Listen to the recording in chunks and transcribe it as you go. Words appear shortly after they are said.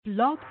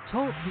Blog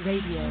Talk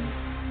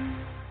Radio.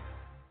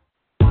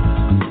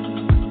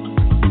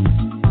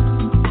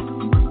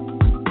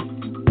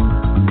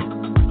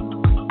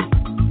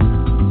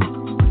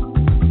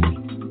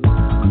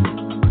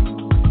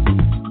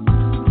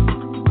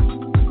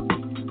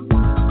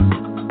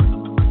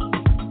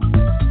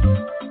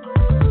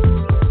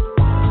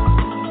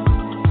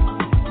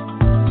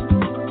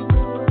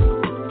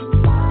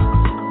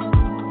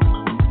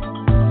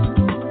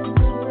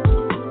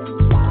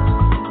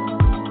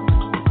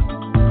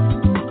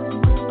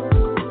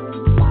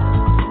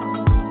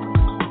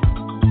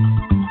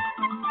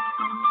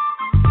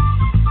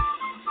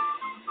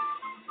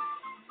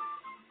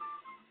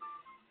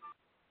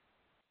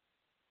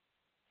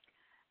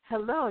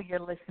 Hello, you're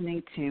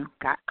listening to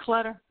Got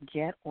Clutter,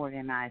 Get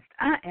Organized.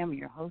 I am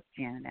your host,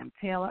 Janet M.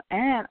 Taylor,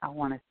 and I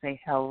want to say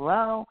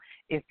hello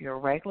if you're a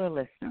regular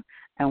listener,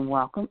 and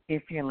welcome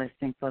if you're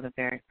listening for the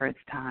very first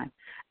time.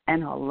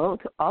 And hello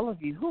to all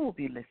of you who will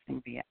be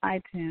listening via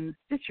iTunes,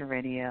 Stitcher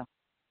Radio,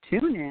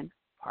 TuneIn,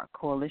 Park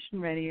Coalition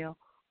Radio,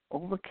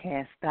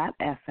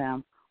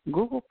 Overcast.fm,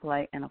 Google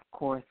Play, and, of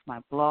course,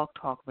 my Blog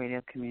Talk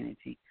Radio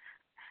community.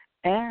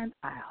 And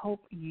I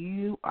hope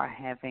you are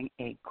having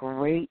a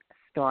great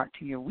start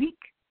to your week.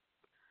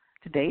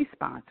 Today's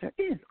sponsor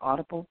is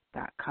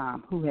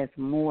Audible.com, who has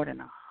more than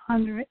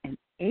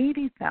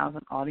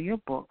 180,000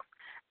 audiobooks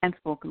and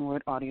spoken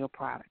word audio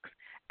products.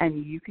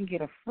 And you can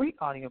get a free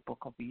audiobook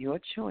of your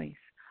choice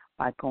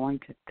by going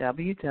to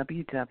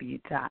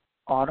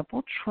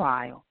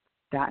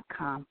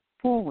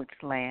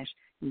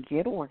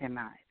www.audibletrial.com/get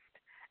organized.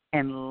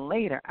 And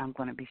later I'm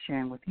going to be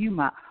sharing with you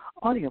my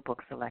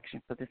audiobook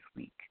selection for this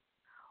week.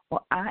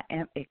 Well, I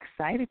am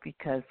excited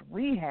because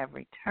we have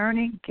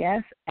returning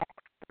guest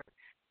expert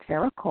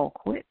Tara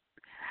Colquitt,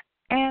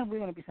 and we're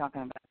going to be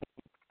talking about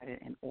credit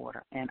in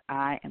order. And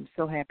I am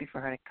so happy for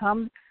her to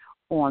come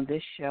on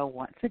this show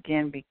once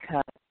again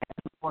because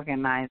as an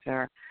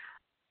organizer,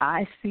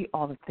 I see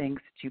all the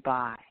things that you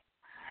buy,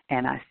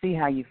 and I see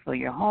how you fill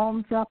your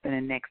homes up, and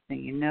the next thing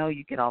you know,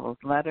 you get all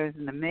those letters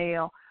in the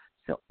mail.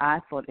 So I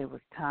thought it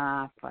was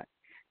time for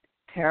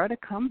Tara to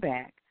come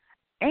back,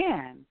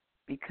 and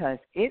because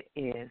it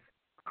is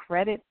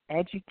Credit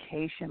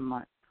Education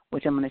Month,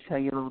 which I'm going to tell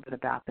you a little bit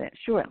about that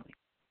shortly.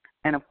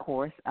 And, of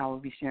course, I will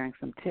be sharing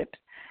some tips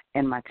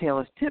in my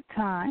Taylor's Tip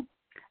Time,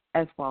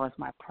 as well as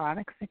my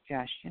product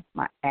suggestion,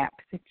 my app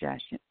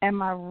suggestion, and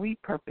my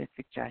repurpose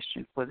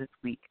suggestion for this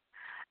week.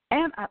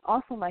 And I'd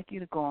also like you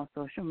to go on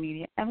social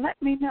media and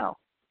let me know,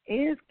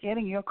 is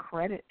getting your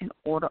credit in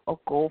order a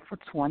goal for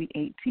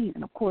 2018?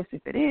 And, of course,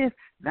 if it is,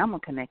 then I'm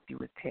going to connect you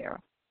with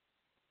Tara.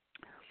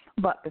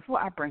 But before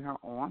I bring her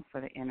on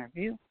for the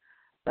interview,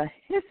 the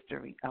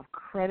history of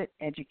Credit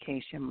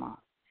Education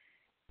Month.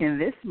 In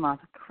this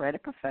month,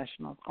 credit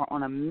professionals are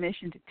on a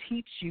mission to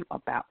teach you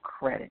about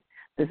credit.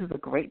 This is a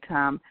great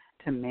time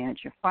to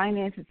manage your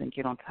finances and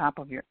get on top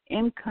of your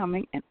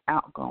incoming and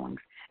outgoings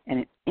and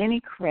in any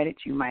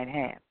credit you might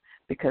have,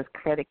 because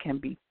credit can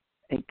be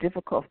a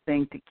difficult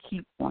thing to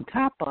keep on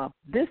top of.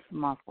 This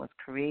month was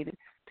created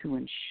to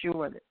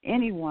ensure that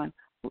anyone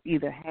who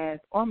either has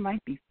or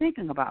might be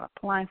thinking about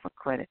applying for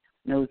credit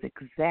knows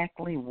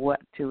exactly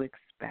what to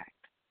expect.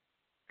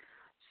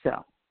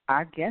 So,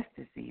 our guest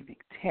this evening,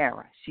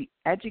 Tara, she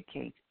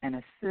educates and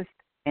assists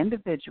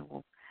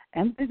individuals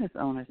and business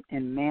owners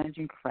in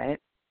managing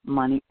credit,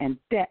 money, and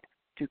debt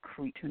to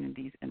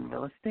opportunities in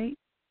real estate,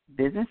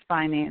 business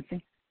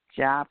financing,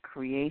 job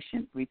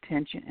creation,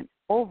 retention, and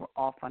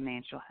overall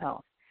financial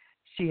health.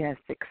 She has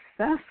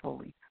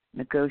successfully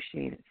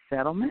negotiated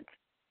settlements,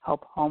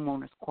 helped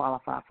homeowners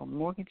qualify for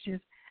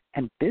mortgages,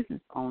 and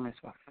business owners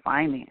for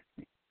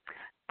financing.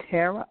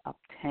 Tara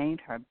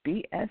obtained her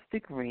BS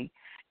degree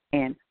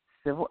in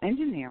civil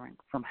engineering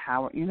from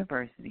Howard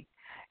University.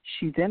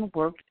 She then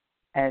worked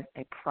as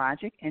a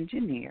project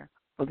engineer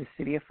for the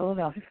city of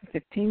Philadelphia for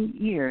 15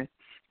 years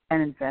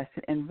and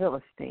invested in real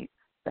estate.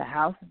 The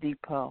House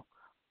Depot,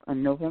 a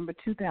November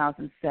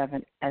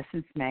 2007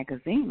 Essence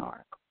magazine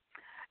article.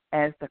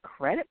 As the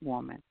credit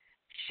woman,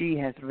 she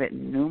has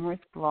written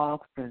numerous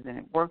blogs,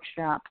 presented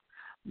workshops,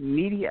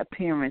 media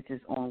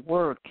appearances on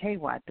Word,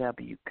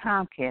 KYW,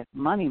 Comcast,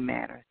 Money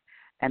Matters,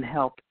 and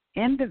helped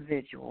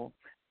individual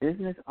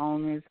business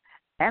owners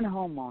and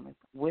homeowners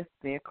with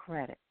their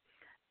credit.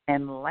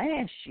 And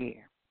last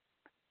year,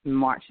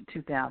 March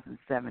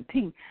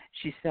 2017,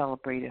 she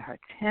celebrated her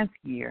 10th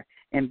year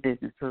in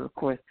business. So, of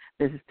course,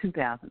 this is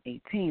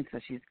 2018, so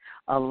she's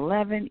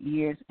 11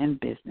 years in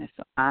business.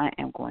 So I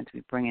am going to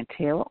be bringing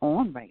Tara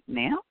on right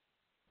now.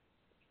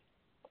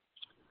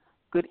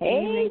 Good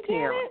evening,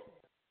 Tara.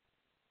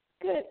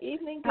 Good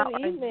evening, good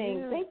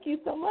evening. Thank you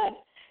so much.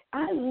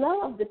 I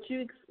love that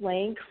you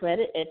explained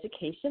Credit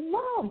Education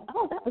Mom.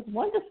 Oh, that was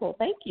wonderful.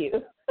 Thank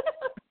you.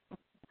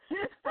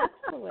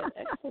 Excellent,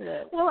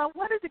 excellent. Well, I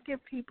wanted to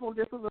give people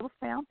just a little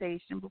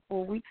foundation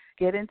before we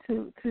get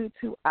into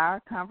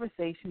our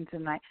conversation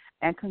tonight.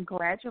 And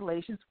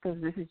congratulations, because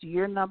this is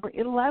year number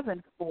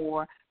 11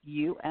 for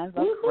you as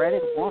a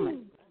credit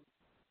woman.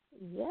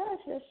 Yes.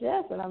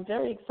 And I'm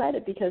very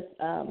excited because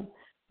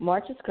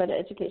March is Credit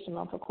Education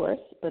Month, of course,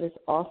 but it's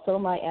also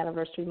my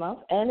anniversary month,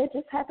 and it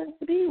just happens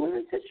to be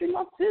Women's History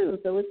Month, too.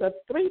 So it's a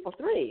 3 for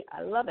 3.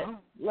 I love it.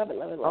 Love it,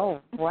 love it, love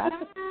it. Oh, wow.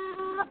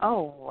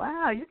 Oh,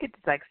 wow. You get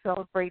to,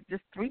 celebrate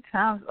just 3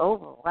 times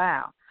over.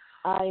 Wow.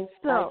 I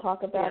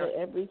talk about it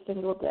every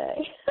single day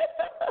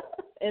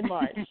in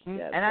March.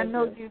 Yes, and I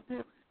know you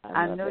do.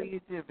 I know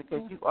you do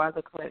because you are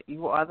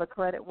the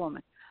credit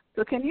woman.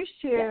 So can you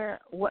share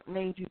what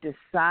made you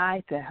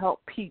decide to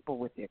help people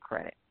with their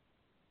credit?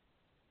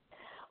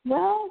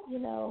 Well,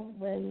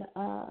 when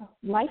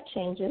life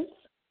changes,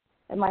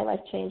 and my life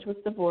change was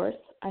divorce,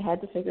 I had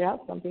to figure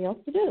out something else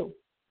to do.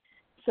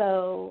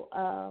 So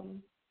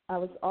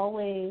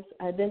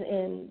I've been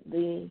in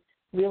the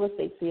real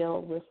estate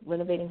field with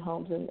renovating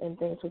homes and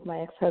things with my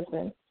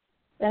ex-husband.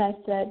 And I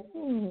said,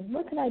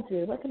 what can I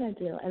do? What can I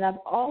do? And I've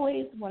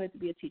always wanted to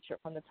be a teacher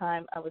from the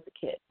time I was a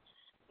kid.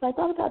 So I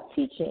thought about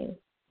teaching.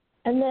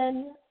 And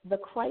then the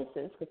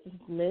crisis, which is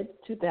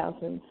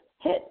mid-2000s,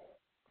 hit.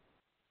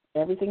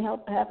 Everything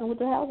happened with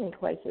the housing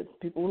crisis.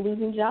 People were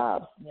losing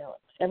jobs.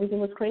 Everything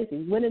was crazy.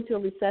 We went into a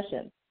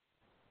recession.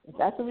 If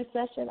that's a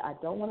recession, I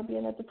don't want to be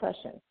in a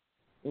depression.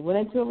 We went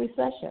into a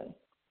recession.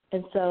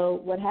 And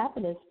so what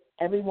happened is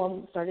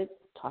everyone started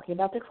talking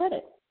about their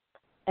credit.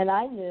 And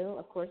I knew,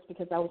 of course,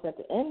 because I was at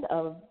the end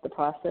of the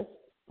process,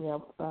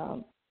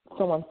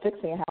 someone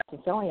fixing a house and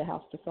selling a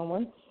house to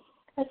someone,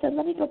 I said,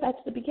 let me go back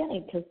to the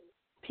beginning because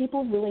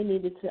people really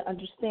needed to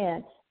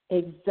understand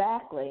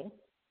exactly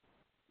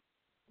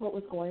what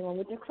was going on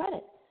with their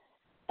credit.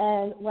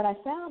 And what I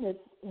found is,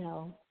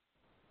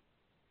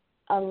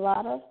 a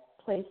lot of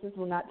places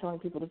were not telling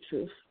people the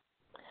truth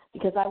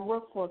because I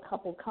worked for a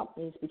couple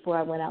companies before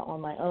I went out on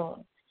my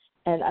own.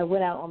 And I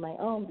went out on my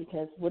own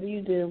because what do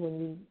you do when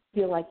you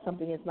feel like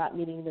something is not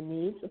meeting the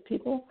needs of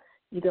people?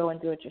 You go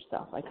and do it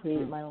yourself. I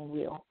created my own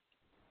wheel.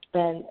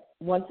 And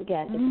once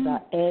again, it's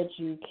about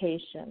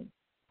education.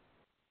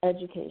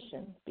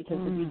 Education. Because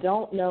if you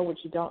don't know what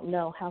you don't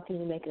know, how can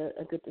you make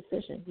a good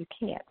decision? You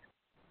can't.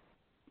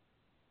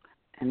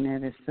 And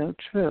that is so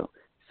true.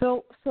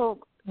 So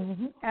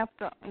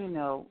after,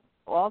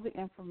 all the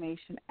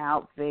information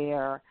out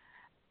there,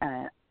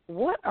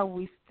 what are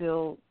we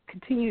still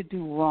continue to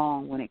do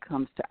wrong when it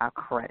comes to our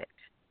credit?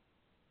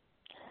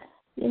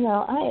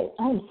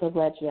 I'm so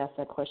glad you asked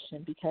that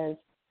question because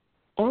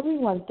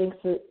everyone thinks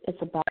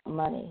it's about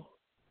money.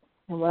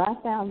 And what I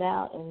found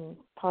out in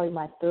probably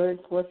my 3rd,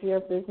 4th year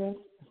of business,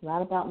 it's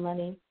not about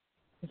money,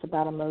 it's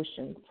about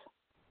emotions.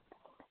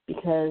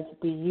 Because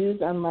we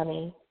use our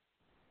money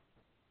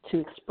to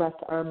express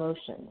our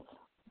emotions.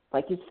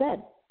 Like you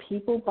said,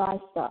 people buy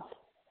stuff.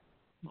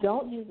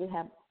 Don't use it,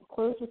 have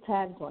clothes with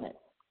tags on it.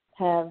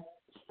 Have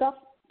stuff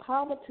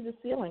piled up to the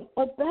ceiling.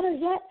 Or better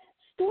yet,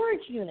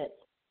 storage units.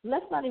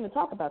 Let's not even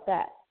talk about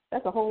that.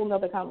 That's a whole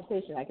other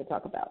conversation I could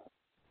talk about.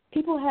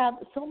 People have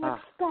so much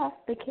stuff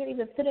they can't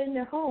even fit it in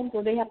their homes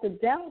or they have to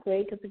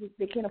downgrade because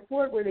they can't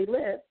afford where they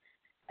live,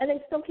 and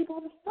they still keep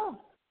all the stuff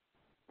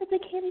that they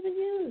can't even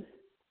use.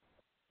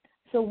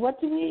 So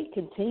what do we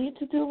continue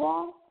to do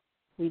wrong?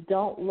 We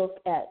don't look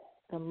at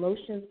the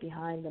emotions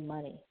behind the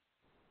money.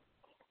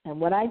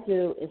 And what I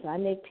do is I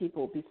make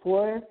people,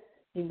 before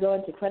you go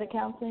into credit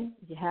counseling,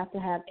 you have to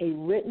have a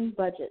written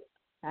budget.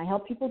 I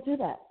help people do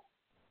that.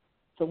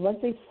 So once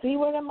they see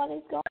where their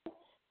money's going,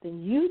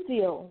 then you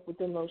deal with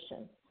the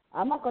emotion.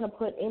 I'm not going to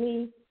put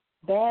any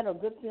bad or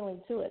good feeling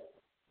to it.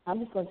 I'm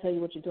just going to tell you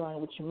what you're doing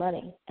with your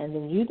money, and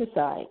then you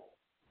decide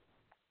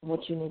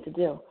what you need to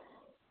do.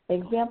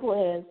 Example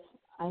is,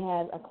 I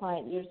had a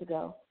client years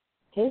ago.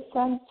 His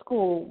son's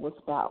school was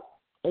about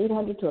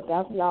 $800 to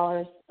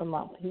 $1,000 a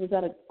month. He was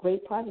at a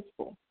great private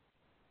school.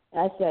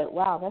 And I said,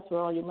 wow, that's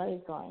where all your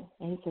money's going.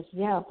 And he says,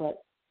 yeah,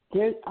 but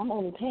I'm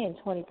only paying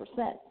 20%.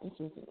 This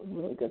is a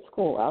really good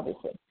school,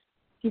 obviously.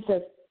 He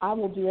says, I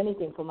will do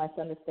anything for my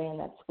son to stay in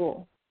that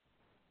school.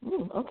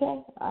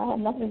 Okay, I have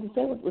nothing to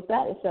say with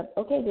that except,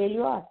 okay, there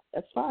you are.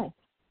 That's fine.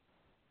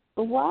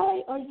 But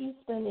why are you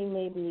spending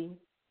maybe,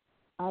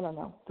 I don't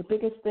know, the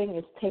biggest thing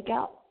is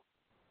takeout?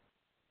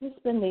 You're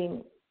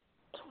spending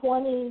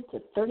 20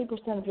 to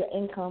 30% of your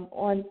income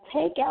on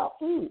takeout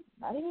food,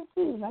 not even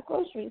food, not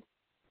groceries,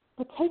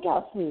 but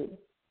takeout food.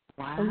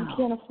 Wow. And you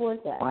can't afford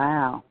that.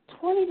 Wow.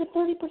 20 to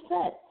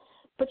 30%.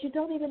 But you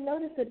don't even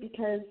notice it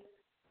because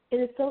it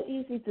is so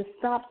easy to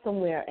stop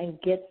somewhere and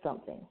get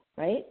something,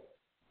 right?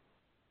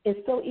 It's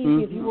so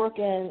easy if you work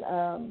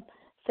in,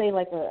 say,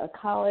 like a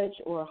college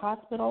or a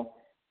hospital,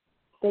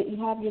 that you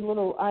have your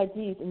little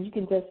IDs and you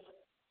can just,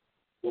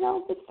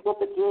 just slip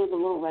it through the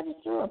little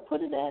register or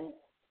put it in,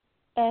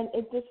 and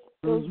it just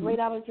goes right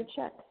out of your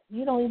check.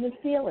 You don't even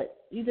feel it.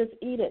 You just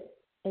eat it,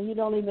 and you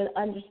don't even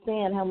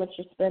understand how much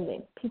you're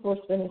spending. People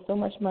are spending so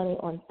much money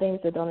on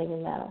things that don't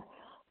even matter.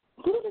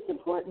 Food is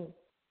important,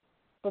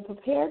 but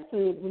prepared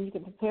food, when you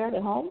can prepare it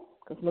at home,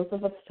 because most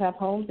of us have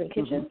homes and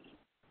kitchens,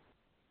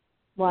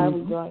 why are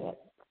we doing it?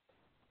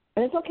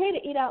 And it's okay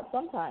to eat out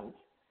sometimes,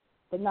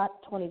 but not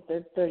 20,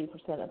 30%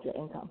 of your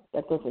income.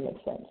 That doesn't make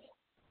sense.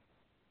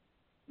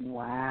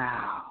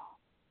 Wow.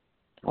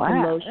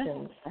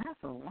 Emotions.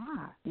 That's a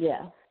lot.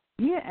 Yeah.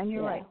 Yeah, and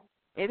you're right.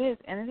 It is,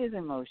 and it is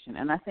emotion.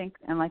 And I think,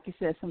 and like you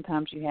said,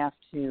 sometimes you have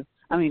to,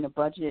 I mean, a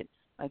budget,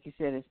 like you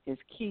said, is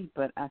key,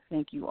 but I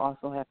think you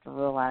also have to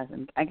realize,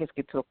 and I guess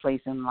get to a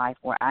place in life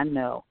where I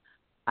know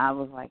I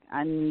was like,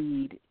 I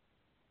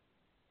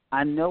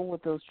know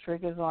what those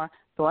triggers are,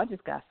 so I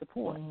just got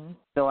support. Mm-hmm.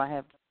 So I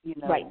have,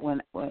 right.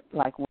 when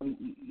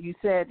you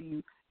said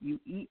you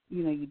eat,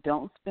 you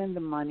don't spend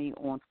the money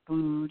on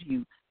food,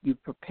 you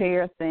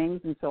prepare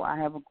things, and so I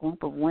have a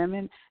group of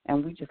women,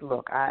 and we just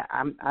look.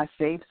 I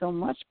save so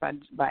much by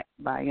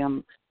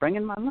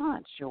bringing my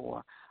lunch,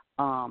 or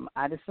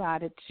I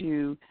decided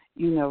to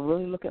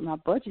really look at my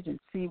budget and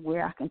see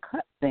where I can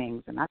cut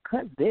things, and I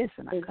cut this,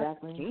 and I cut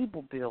the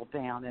cable bill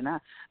down, and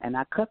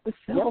I cut the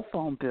cell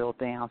phone bill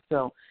down.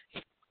 So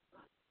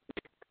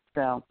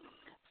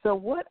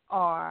what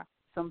are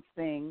some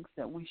things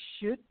that we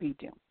should be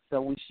doing?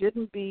 So we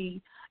shouldn't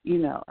be,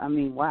 I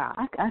mean, wow,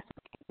 I can't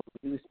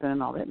believe we were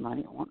spending all that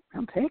money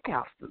on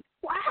takeout food.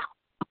 Wow.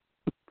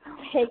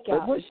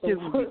 Takeout what is should the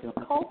we be worst doing?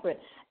 culprit.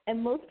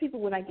 And most people,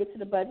 when I get to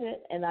the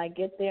budget and I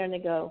get there and they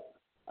go,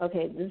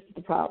 okay, this is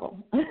the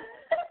problem.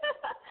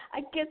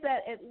 I get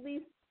that at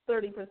least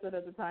 30%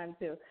 of the time,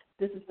 too.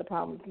 This is the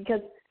problem. Because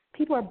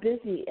people are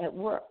busy at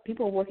work.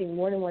 People are working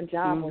more than one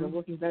job Mm-hmm. or they're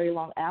working very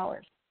long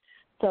hours.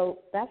 So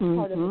that's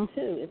part of it,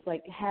 too. It's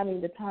like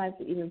having the time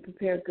to even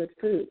prepare good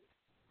food.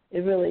 It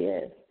really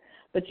is.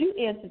 But you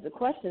answered the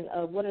question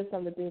of what are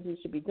some of the things we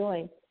should be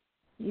doing.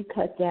 You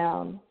cut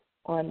down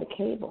on the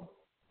cable.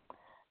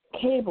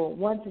 Cable,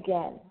 once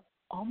again,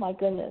 oh, my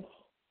goodness.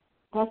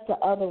 That's the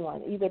other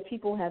one. Either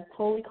people have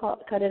totally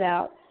cut it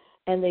out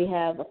and they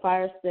have a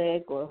Fire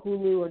Stick or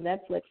Hulu or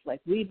Netflix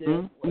like we do.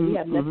 Mm-hmm. We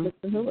have Netflix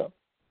and Hulu.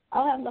 I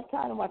don't have enough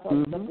time to watch all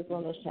the stuff that's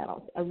on those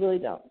channels. I really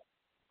don't.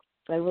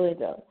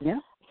 Yeah.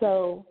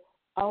 So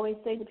I always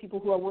say to people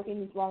who are working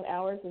these long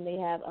hours and they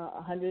have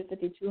a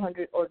 $150,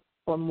 $200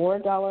 or more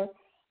dollar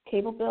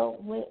cable bill,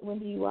 when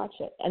do you watch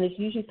it? And it's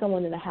usually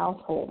someone in the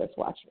household that's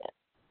watching it.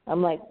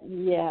 I'm like,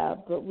 yeah,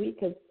 but we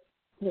could,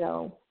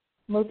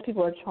 most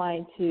people are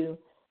trying to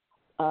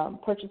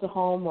purchase a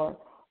home or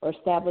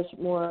establish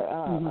more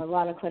a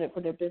lot of credit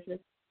for their business.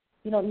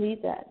 You don't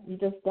need that. You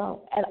just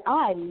don't. And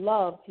I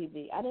love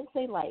TV. I didn't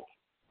say like.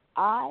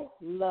 I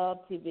love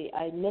TV.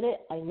 I admit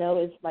it. I know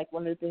it's like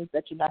one of the things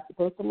that you're not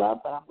supposed to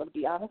love, but I'm going to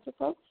be honest with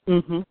folks. I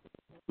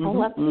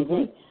love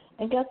TV.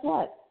 And guess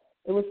what?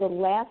 It was the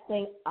last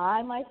thing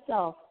I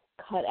myself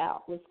cut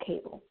out was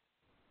cable.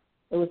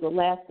 It was the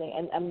last thing.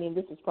 And, I mean,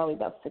 this was probably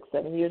about 6,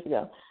 7 years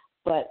ago.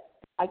 But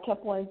I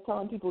kept on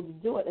telling people to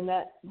do it, and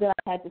then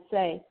I had to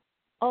say,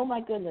 oh,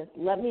 my goodness,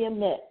 let me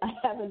admit, I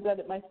haven't done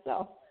it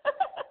myself.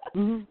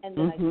 And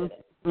then I did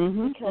it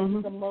because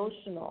it's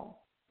emotional.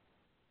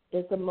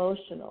 It's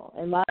emotional.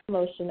 And my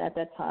emotion at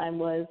that time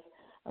was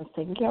I was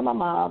taking care of my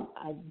mom.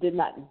 I did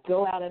not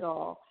go out at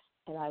all,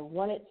 and I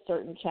wanted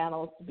certain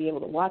channels to be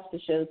able to watch the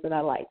shows that I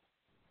liked,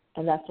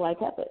 and that's why I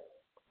kept it.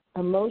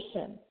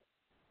 Emotion,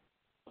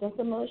 just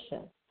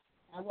emotion.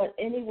 I want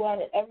anyone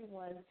and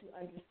everyone to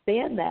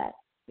understand that.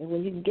 And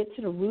when you can get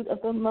to the root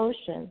of the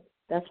emotion,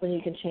 that's when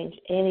you can change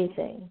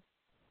anything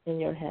in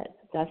your head.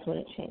 That's when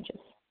it changes.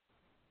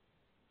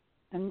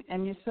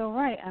 And you're so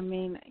right. I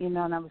mean, and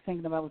I was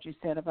thinking about what you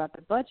said about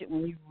the budget.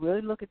 When you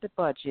really look at the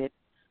budget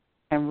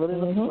and really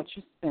look at what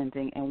you're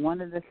spending, and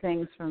one of the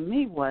things for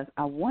me was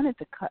I wanted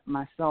to cut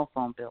my cell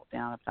phone bill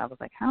down. I was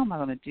like, how am I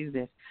going to do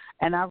this?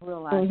 And I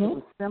realized it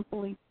was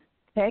simply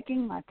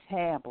taking my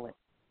tablet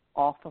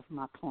off of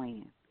my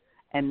plan.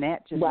 And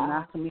that just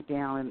knocked me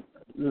down.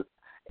 And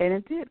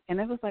it did. And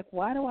it was like,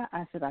 why do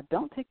I said, I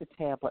don't take the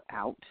tablet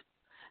out.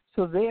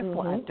 So,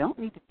 therefore, I don't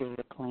need the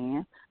data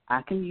plan.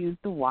 I can use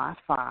the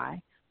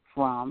Wi-Fi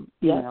from,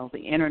 the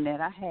Internet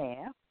I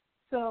have.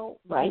 So,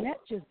 and that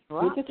just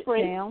dropped it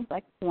down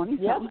like $20-something.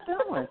 Yeah,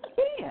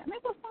 and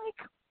it was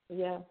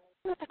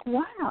like,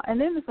 wow. And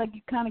then it's like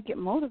you kind of get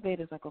motivated.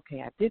 It's like,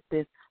 okay, I did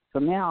this. So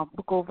now I'll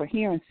look over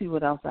here and see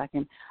what else I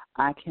can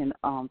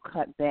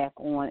cut back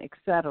on, et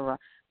cetera.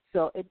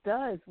 So it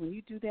does, when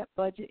you do that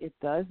budget, it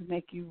does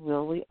make you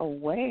really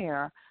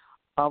aware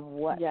of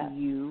what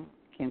you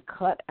can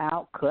cut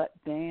out, cut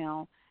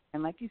down.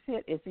 And like you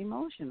said, it's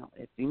emotional.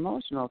 It's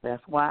emotional.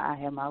 That's why I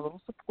have my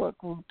little support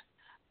group.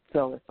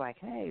 So it's like,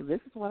 hey, this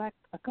is what I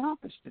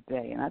accomplished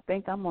today. And I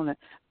think I'm going to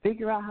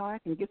figure out how I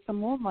can get some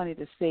more money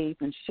to save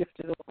and shift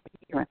it over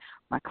here. And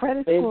my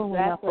credit score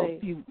went up a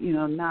few,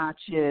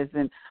 notches.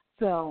 And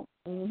so,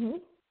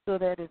 so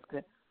that is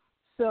good.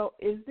 So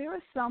is there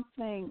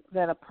something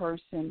that a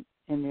person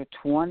in their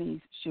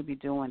 20s should be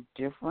doing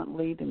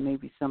differently than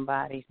maybe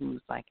somebody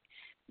who's like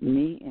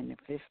me in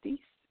their 50s?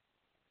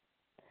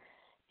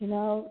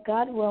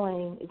 God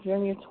willing, if you're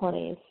in your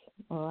 20s,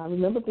 I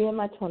remember being in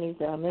my 20s,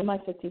 I'm in my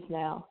 50s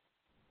now,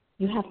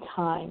 you have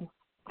time.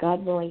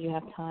 God willing, you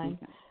have time.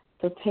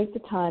 So take the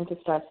time to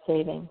start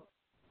saving.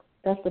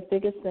 That's the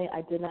biggest thing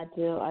I did not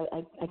do.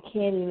 I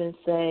can't even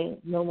say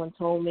no one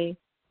told me.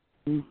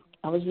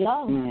 I was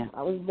young. Yeah.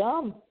 I was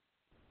dumb.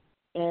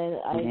 And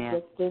I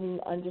just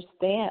didn't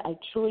understand. I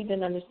truly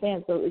didn't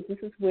understand. So this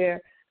is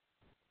where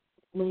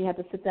when you have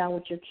to sit down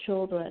with your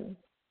children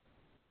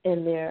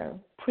in their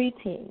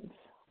preteens,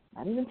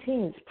 not even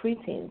teens,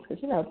 preteens,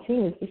 because,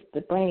 teens, just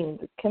the brain,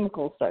 the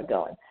chemicals start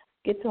going.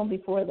 Get to them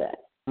before that.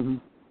 Mm-hmm.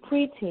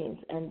 Preteens,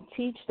 and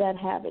teach that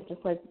habit,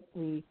 just like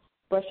we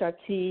brush our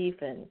teeth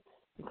and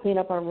clean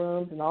up our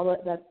rooms and all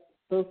that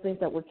those things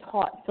that were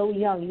taught so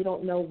young. You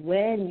don't know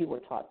when you were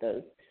taught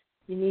those.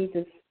 You need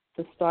to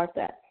start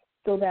that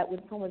so that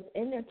when someone's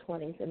in their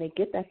 20s and they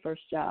get that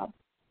first job,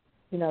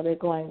 they're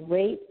going,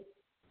 great,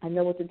 I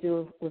know what to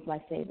do with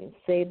my savings.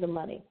 Save the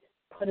money.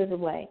 Put it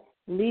away.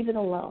 Leave it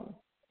alone.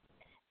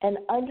 And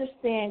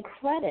understand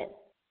credit,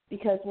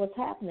 because what's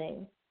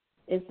happening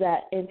is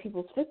that in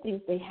people's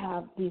 50s, they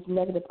have these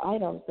negative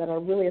items that are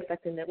really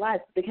affecting their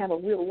lives. They have a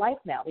real life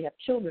now. They have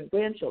children,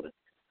 grandchildren,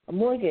 a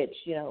mortgage,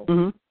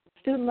 mm-hmm.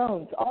 student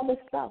loans, all this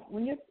stuff.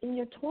 When you're in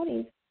your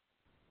 20s,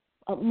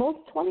 most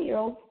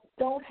 20-year-olds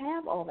don't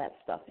have all that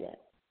stuff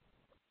yet.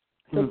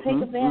 So mm-hmm.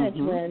 take advantage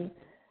mm-hmm. when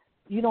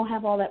you don't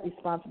have all that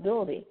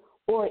responsibility.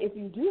 Or if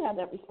you do have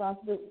that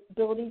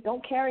responsibility,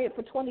 don't carry it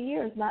for 20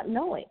 years not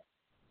knowing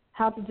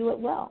how to do it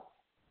well.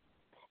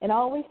 And I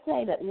always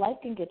say that life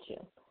can get you.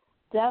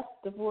 Death,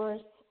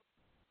 divorce,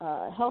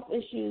 health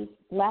issues,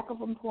 lack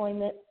of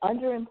employment,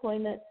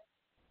 underemployment.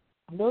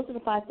 Those are the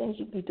 5 things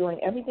you could be doing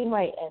everything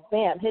right, and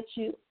bam, hits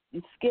you,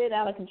 you skid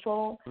out of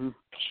control,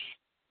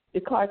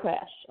 your car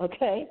crash,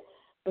 okay?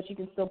 But you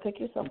can still pick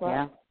yourself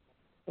up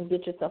and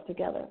get yourself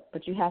together.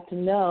 But you have to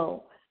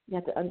know, you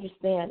have to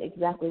understand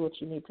exactly what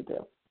you need to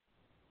do.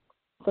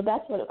 So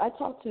that's what I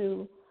talked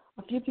to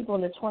a few people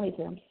in their 20s,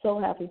 and I'm so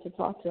happy to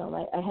talk to them.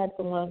 I had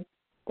someone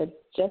that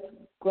just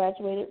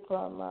graduated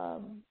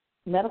from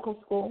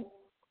medical school.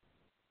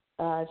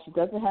 She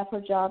doesn't have her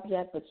job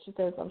yet, but she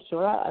says, I'm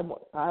sure,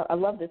 I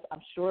love this,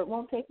 I'm sure it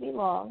won't take me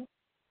long,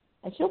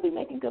 and she'll be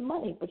making good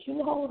money. But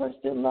her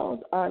student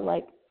loans are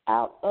like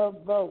out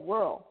of the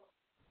world.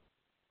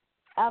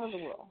 Out of the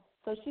world.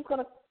 So she's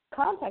going to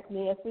contact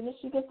me as soon as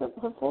she gets her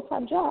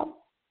full-time job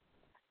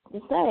to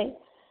say,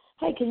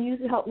 hey, can you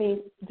help me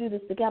do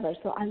this together?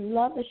 So I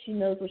love that she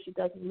knows what she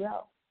doesn't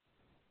know.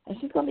 And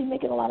she's going to be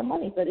making a lot of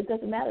money, but it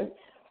doesn't matter.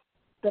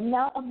 The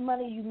amount of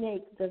money you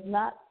make does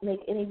not make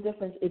any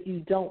difference if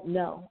you don't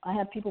know. I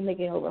have people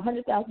making over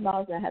 $100,000, and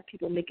I have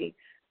people making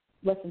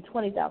less than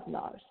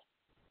 $20,000.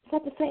 It's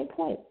at the same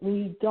point when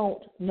you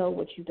don't know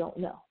what you don't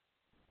know.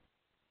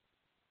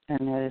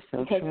 And that is so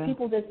because true. Because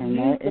people just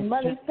use the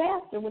money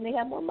faster when they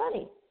have more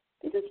money.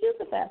 They just use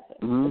it faster,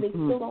 mm-hmm. but they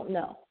still don't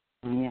know.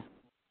 Yeah.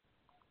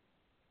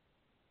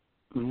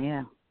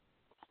 Yeah.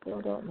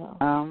 Still don't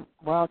know.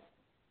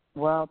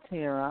 Well,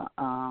 Tara,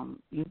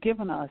 you've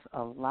given us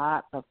a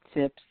lot of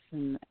tips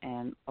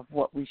and of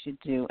what we should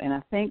do. And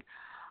I think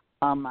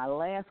my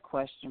last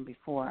question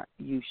before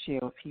you share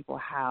with people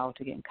how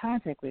to get in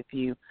contact with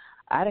you,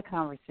 I had a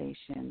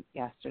conversation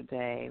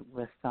yesterday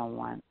with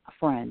someone, a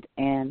friend,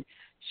 and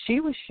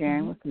she was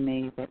sharing with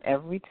me that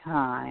every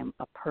time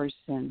a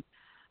person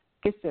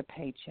gets their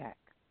paycheck,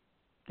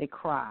 they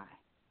cry.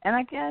 And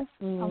I guess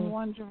I'm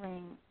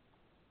wondering,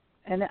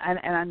 and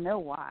I know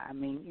why. I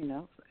mean,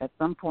 at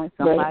some point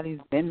somebody's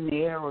been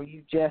there, or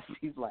he's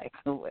like,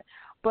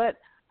 but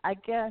I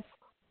guess,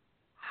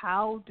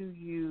 how do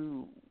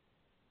you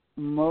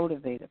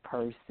motivate a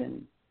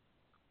person,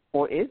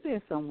 or is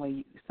there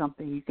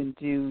something you can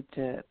do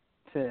to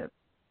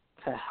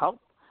help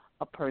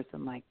a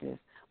person like this?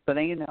 But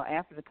then,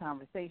 after the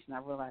conversation, I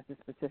realized this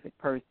specific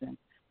person,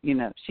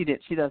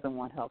 she doesn't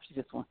want help. She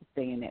just wants to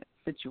stay in that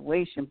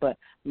situation. But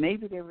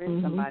maybe there is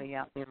somebody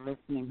out there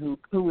listening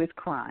who is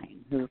crying,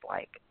 who's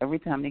like, every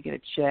time they get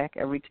a check,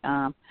 every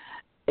time,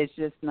 it's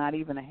just not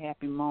even a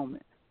happy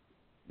moment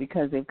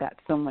because they've got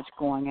so much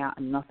going out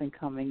and nothing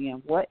coming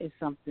in. What is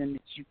something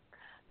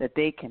that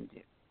they can do?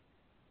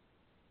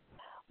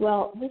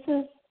 Well, this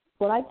is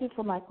what I do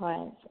for my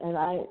clients, and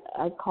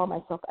I call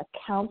myself a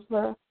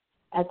counselor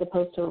as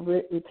opposed to a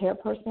repair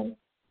person,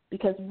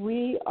 because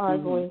we are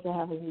going to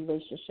have a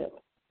relationship.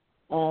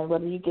 And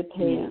whether you get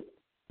paid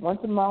once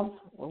a month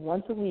or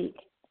once a week,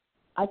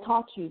 I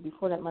talk to you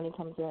before that money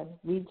comes in.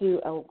 We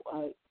do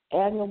an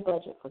annual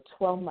budget for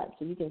 12 months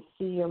so you can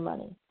see your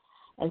money.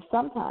 And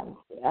sometimes,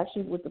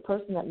 actually with the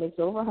person that makes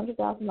over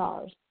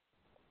 $100,000,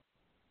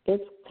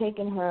 it's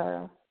taken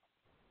her,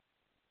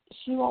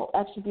 she won't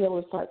actually be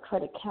able to start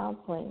credit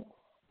counseling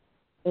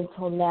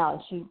until now,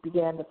 and she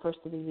began the first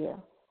of the year,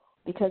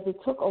 because it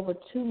took over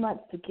 2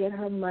 months to get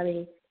her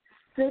money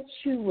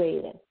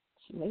situated.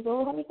 She makes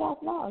over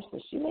 $100,000, so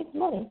she makes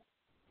money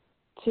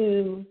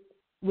to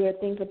where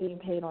things are being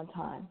paid on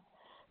time.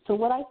 So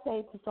what I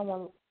say to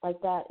someone like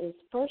that is,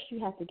 first you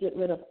have to get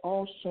rid of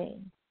all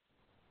shame.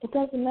 It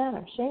doesn't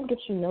matter. Shame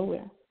gets you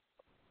nowhere.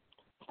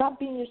 Stop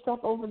beating yourself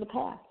over the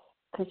past,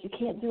 because you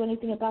can't do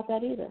anything about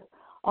that either.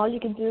 All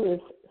you can do is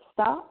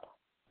stop,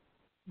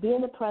 be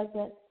in the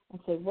present, and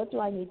say, what do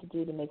I need to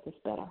do to make this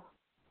better?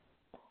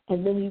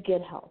 And then you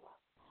get help.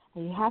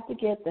 And you have to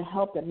get the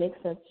help that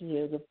makes sense to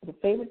you. The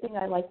favorite thing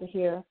I like to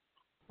hear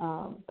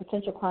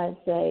potential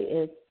clients say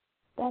is,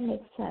 that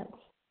makes sense.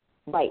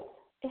 Right.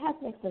 It has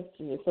to make sense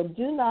to you. So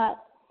do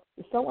not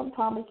If someone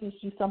promises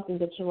you something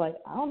that you're like,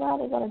 I don't know how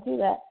they're going to do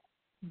that,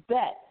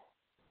 bet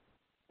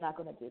not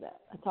going to do that.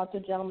 I talked to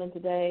a gentleman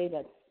today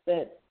that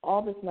spent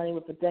all this money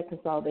with a debt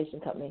consolidation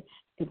company.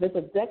 If there's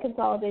a debt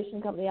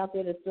consolidation company out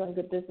there that's doing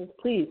good business,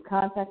 please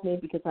contact me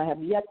because I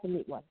have yet to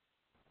meet one.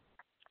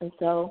 And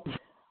so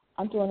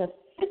I'm doing a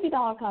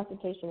 $50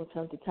 consultation with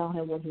him to tell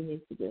him what he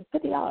needs to do.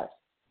 $50.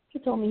 He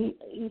told me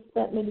he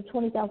spent maybe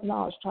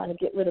 $20,000 trying to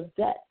get rid of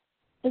debt.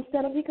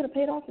 Instead of, he could have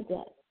paid off the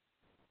debt.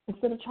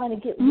 Instead of trying to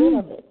get rid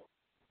of it.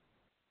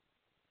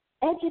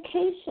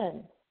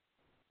 Education.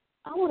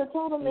 I would have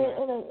told him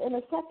in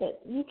a second.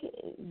 You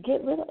can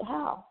get rid of it.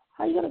 How?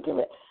 How are you going to get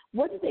rid of it?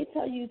 What did they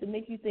tell you to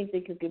make you think they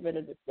could get rid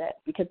of this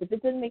debt? Because if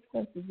it didn't make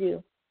sense to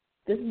you,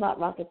 this is not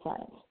rocket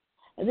science.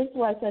 And this is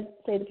why I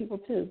say to people,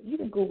 too, you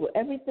can Google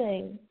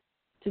everything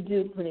to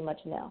do pretty much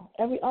now,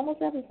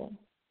 almost everything.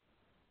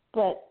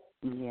 But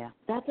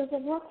that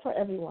doesn't work for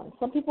everyone.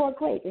 Some people are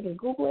great. They can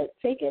Google it,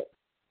 take it,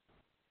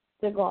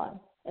 they're gone.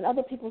 And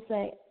other people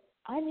say,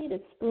 I need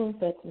it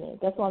spoon-fed to me.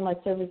 That's why my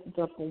services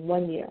are for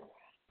 1 year.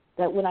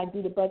 That when I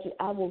do the budget,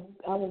 I will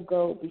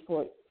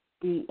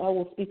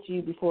speak to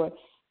you before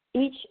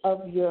each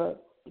of your,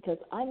 because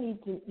I need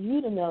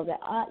you to know that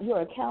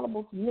you're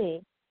accountable to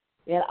me,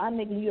 and I'm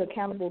making you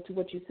accountable to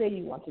what you say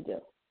you want to do.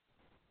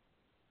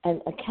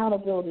 And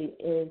accountability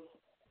is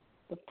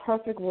the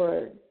perfect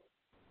word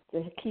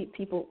to keep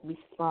people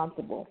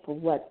responsible for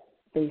what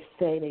they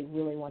say they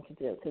really want to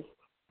do. Because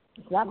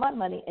it's not my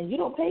money, and you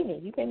don't pay me.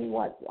 You pay me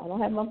once. I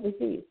don't have monthly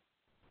fees.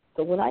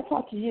 So when I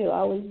talk to you, I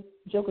always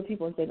joke with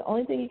people and say the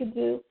only thing you can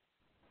do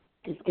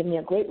is give me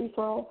a great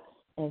referral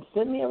and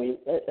send me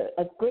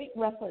a great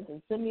reference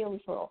and send me a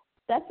referral.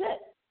 That's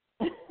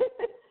it.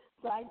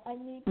 So I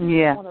need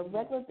people on a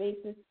regular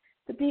basis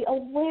to be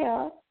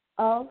aware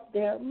of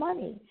their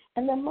money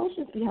and the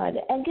emotions behind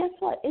it. And guess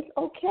what? It's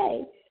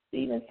okay to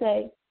even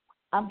say,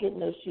 I'm getting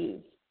those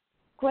shoes.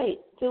 Great,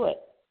 do it.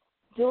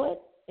 Do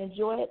it,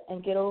 enjoy it,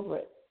 and get over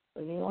it.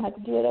 But you don't have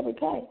to do it every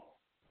day.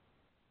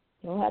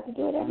 You don't have to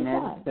do it every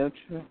time. And that is so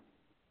true.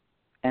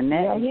 And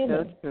that is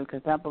so true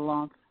because I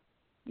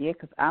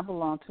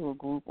belong to a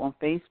group on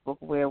Facebook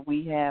where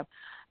we have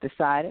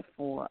decided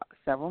for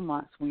several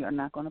months we are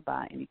not going to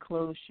buy any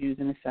clothes, shoes,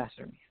 and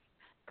accessories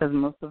because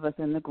most of us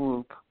in the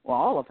group, well,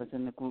 all of us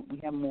in the group, we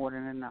have more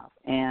than enough.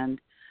 And,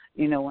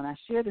 you know, when I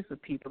share this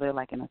with people, they're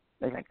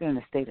in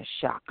a state of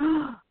shock.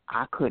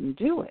 I couldn't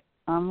do it.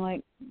 I'm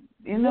like,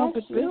 yes,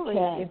 but really,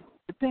 it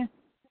depends.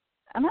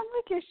 And I'm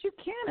like, yes, you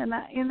can. And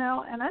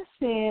I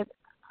said,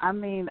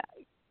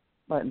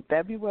 but in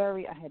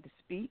February I had to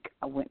speak.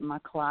 I went in my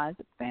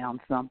closet,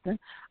 found something.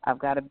 I've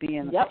got to be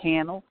in a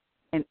panel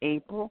in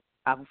April.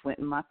 I went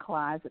in my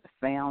closet,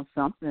 found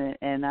something,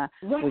 and I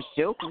was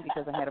joking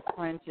because I had a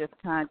friend just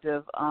kind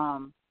of,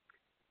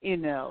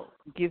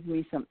 give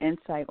me some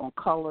insight on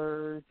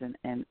colors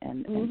and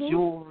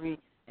jewelry.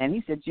 And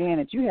he said,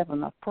 Janet, you have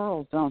enough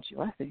pearls, don't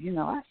you? I said,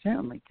 I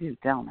certainly do,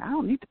 don't I? I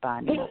don't need to buy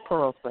any more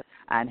pearls, but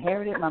I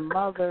inherited my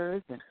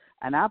mother's,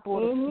 and I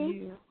bought a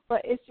few.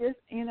 But it's just,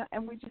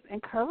 and we just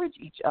encourage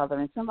each other.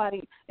 And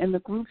somebody in the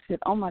group said,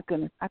 oh, my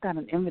goodness, I got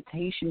an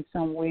invitation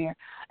somewhere,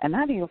 and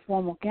I need a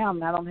formal gown,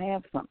 and I don't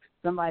have something.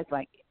 Somebody's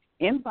like,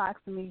 inbox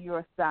me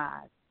your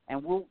size,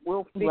 and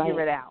we'll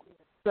figure it out.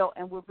 So,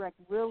 and we're like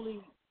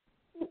really,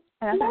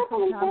 and not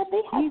only that,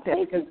 they have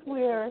places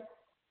where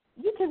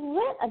you can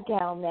rent a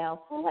gown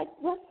now for like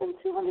less than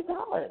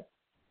 $200,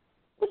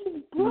 which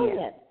is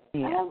brilliant.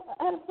 Yeah.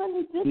 I had a friend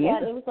who did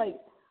that. It was like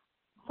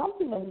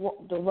something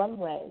of the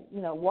runway,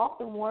 walk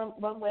the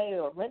runway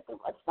or rent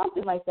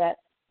something like that.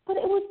 But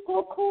it was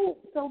so cool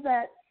so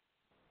that,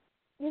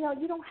 you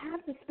don't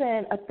have to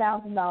spend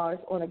 $1,000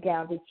 on a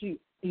gown that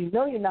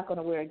you're not going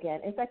to wear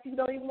again. In fact, you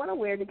don't even want to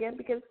wear it again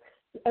because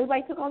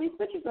everybody took all these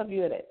pictures of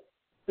you in it.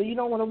 So you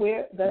don't want to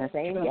wear the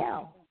same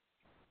gown.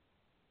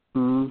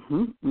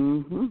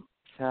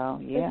 So,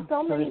 there's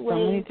so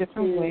many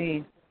different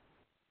ways.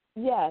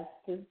 Yes,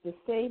 to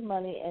save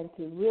money and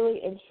to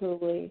really and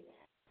truly,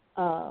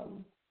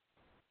 and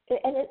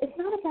it's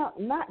not about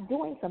not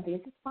doing something.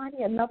 It's just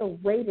finding another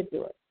way to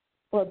do it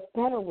or a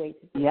better way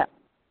to do it.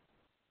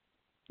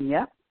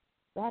 Yep.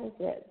 That is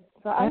it.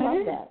 So I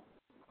love that.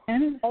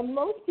 And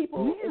most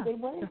people, if they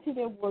went into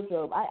their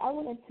wardrobe, I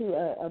went into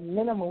a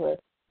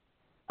minimalist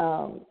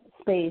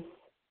space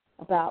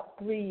about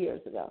 3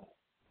 years ago.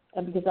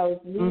 And because I was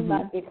leaving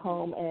my big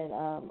home and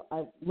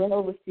I went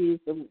overseas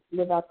to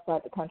live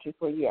outside the country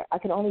for a year. I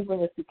could only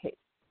bring a suitcase.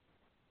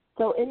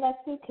 So in that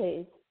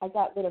suitcase, I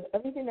got rid of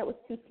everything that was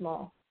too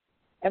small.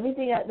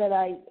 Everything that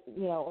I,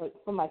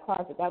 from my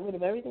closet, got rid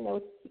of everything that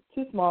was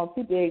too small,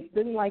 too big,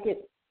 didn't like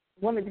it,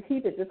 wanted to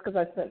keep it just because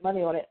I spent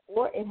money on it,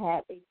 or it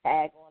had a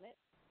tag on it.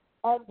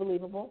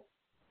 Unbelievable.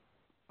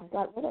 I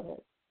got rid of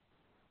it.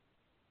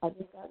 I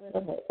just got rid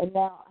of it. And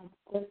now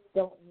I just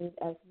don't need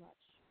as much.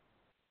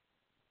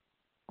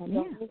 I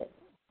don't need it.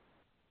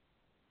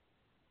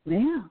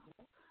 Yeah.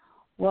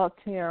 Well,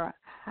 Tara,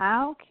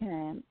 how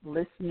can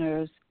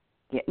listeners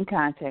get in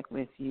contact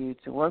with you,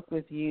 to work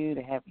with you,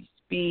 to have you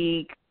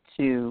speak,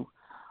 to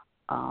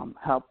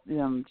help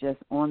them just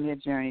on their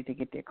journey to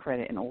get their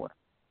credit in order?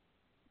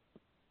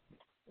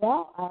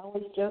 Well, I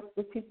always joke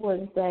with people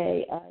and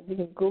say, you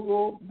can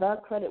Google The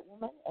Credit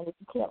Woman, and if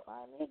you can't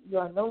find me, you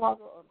are no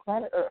longer on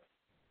planet Earth,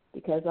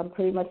 because I'm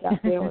pretty much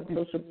out there on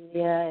social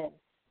media and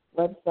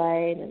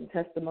website and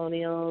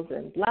testimonials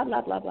and blah,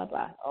 blah, blah, blah,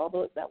 blah, all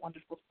that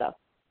wonderful stuff.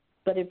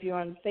 But if you're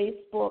on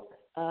Facebook,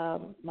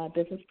 my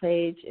business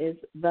page is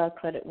The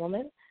Credit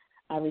Woman.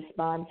 I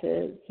respond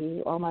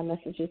to all my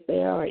messages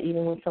there, or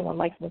even when someone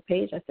likes my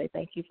page, I say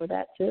thank you for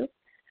that too.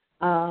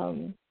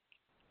 So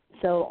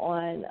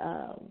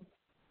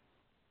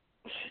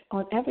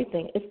on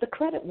everything, it's The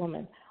Credit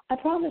Woman. I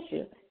promise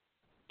you.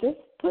 Just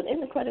put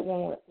in The Credit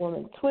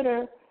Woman.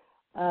 Twitter,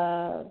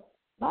 not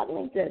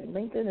LinkedIn.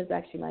 LinkedIn is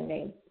actually my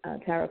name,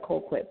 Tara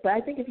Colquitt. But I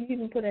think if you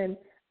even put in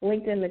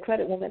LinkedIn, The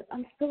Credit Woman,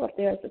 I'm still up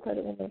there as The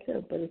Credit Woman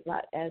too, but it's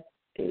not as,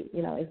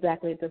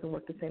 exactly, it doesn't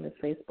work the same as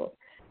Facebook.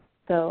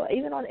 So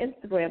even on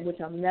Instagram,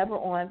 which I'm never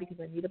on because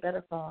I need a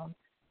better phone,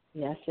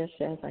 yes,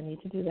 I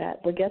need to do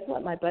that. But guess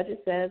what? My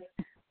budget says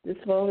this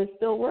phone is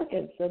still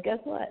working. So guess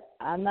what?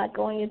 I'm not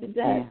going into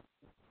debt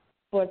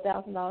for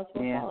 $1,000 for a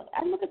phone.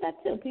 I look at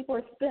that too. People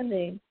are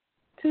spending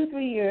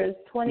 2-3 years,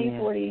 $20,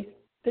 $40,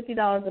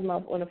 $50 a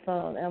month on a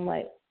phone. And I'm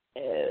like,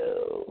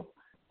 ew.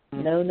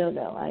 No.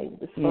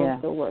 This phone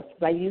still works.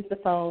 But I use the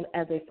phone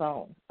as a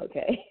phone,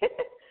 okay?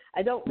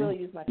 I don't really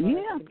use my phone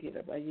as a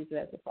computer, but I use it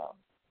as a phone.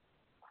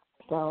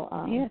 So,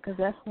 because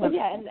that's what.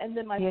 And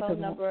then my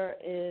phone number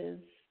is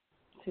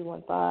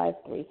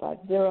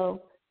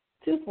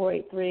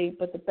 215-350-2483.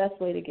 But the best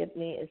way to get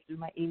me is through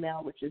my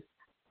email, which is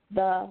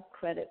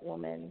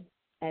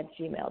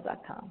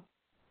thecreditwoman@gmail.com.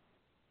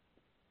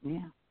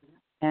 Yeah,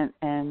 and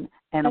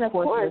of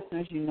course,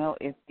 listeners,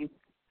 if you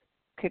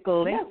click a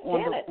link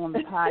on the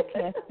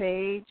podcast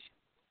page,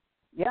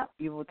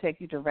 you will take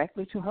you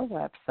directly to her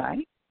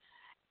website.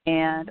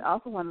 And I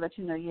also want to let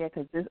you know,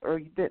 because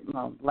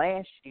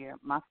last year,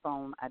 my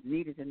phone, I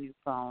needed a new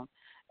phone.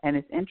 And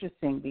it's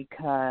interesting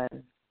because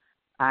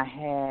I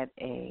had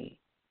a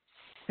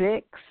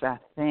 6, I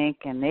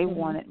think, and they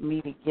wanted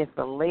me to get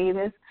the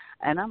latest.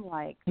 And I'm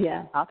like,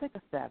 I'll take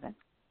a 7.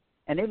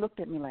 And they looked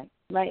at me like,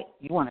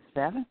 you want a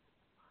 7?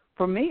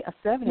 For me, a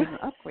 7 is an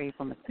upgrade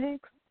from a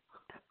 6.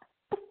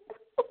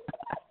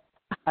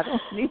 I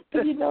don't need to.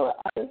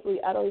 Honestly,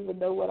 I don't even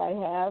know what I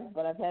have,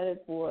 but I've had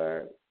it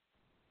for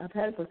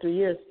 3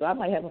 years, so I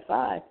might have a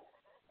 5.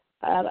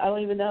 I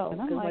don't even know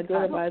because my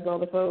daughter buys all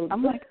the phones.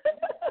 I'm like,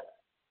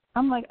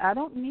 I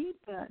don't need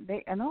that.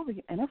 It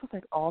was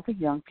like all the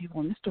young people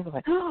in the store were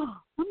like, oh,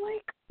 I'm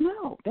like,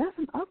 no, that's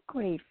an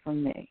upgrade for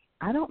me.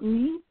 I don't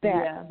need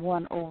that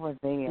one over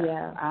there.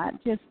 Yeah.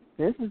 This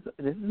is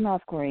an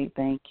upgrade.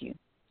 Thank you.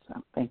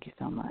 So thank you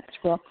so much.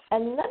 Well,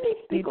 and let me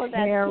speak on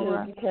that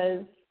too,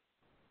 because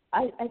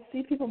I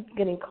see people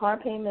getting car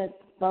payments,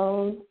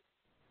 phones.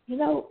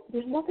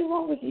 There's nothing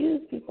wrong with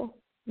used, people.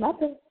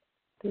 Nothing.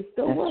 They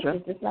still work.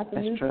 It's just not the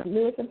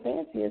newest and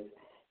fanciest.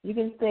 You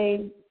can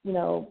save,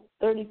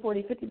 30,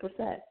 40,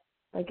 50%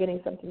 by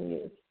getting something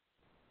used.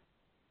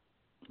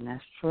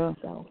 That's true.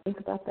 So think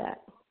about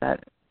that.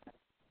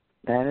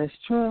 That is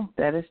true.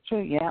 That is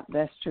true. Yeah,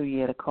 that's true.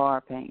 Yeah, the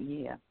car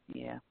payment.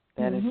 Yeah,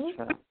 that is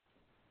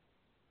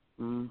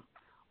true.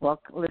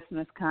 Well,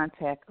 listeners,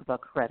 contact The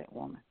Credit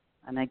Woman.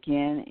 And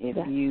again, if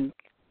you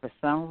for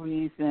some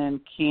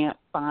reason can't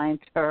find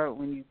her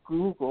when you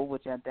Google,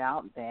 which I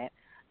doubt that,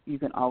 you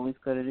can always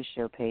go to the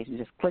show page and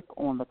just click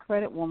on The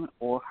Credit Woman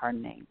or her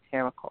name,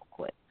 Tara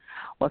Colquitt.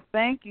 Well,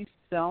 thank you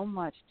so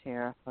much,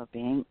 Tara, for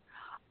being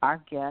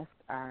our guest,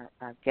 our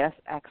guest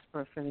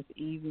expert for this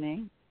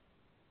evening.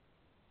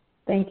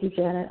 Thank you,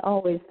 Janet.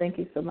 Always thank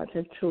you so much.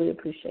 I truly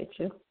appreciate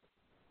you.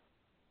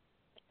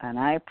 And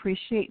I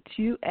appreciate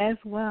you as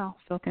well.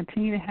 So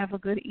continue to have a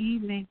good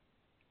evening.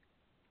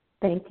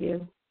 Thank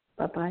you.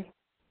 Bye-bye.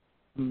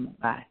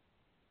 Bye.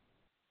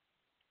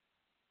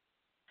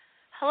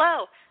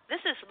 Hello, this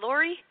is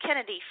Lori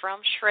Kennedy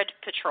from Shred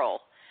Patrol,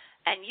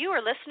 and you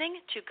are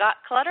listening to Got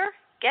Clutter?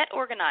 Get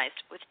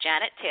Organized with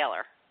Janet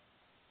Taylor.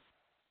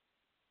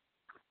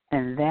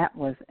 And that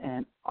was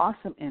an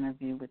awesome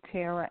interview with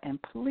Tara,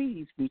 and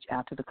please reach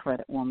out to The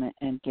Credit Woman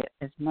and get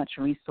as much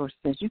resources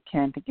as you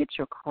can to get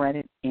your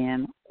credit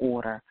in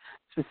order,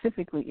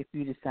 specifically if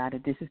you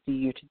decided this is the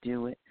year to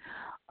do it,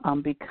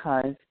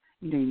 because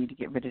you need to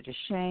get rid of the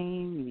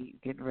shame, you need to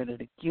get rid of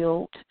the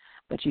guilt,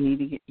 but you need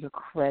to get your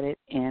credit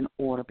in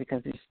order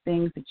because there's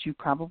things that you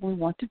probably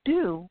want to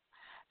do.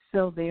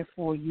 So,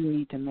 therefore, you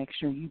need to make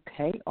sure you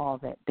pay all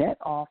that debt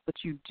off,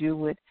 but you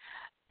do it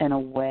in a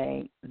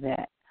way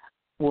that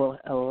will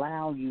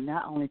allow you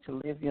not only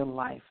to live your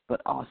life, but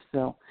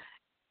also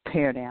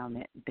pare down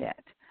that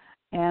debt.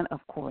 And, of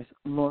course,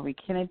 Lori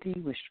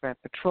Kennedy with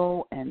Shred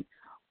Patrol, and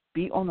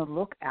be on the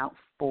lookout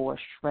for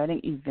shredding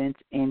events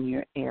in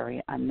your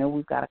area. I know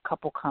we've got a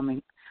couple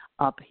coming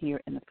up here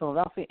in the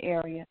Philadelphia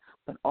area,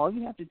 but all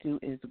you have to do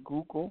is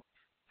Google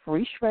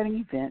free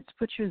shredding events,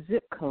 put your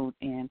zip code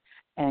in,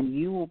 and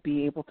you will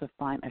be able to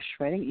find a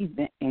shredding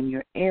event in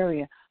your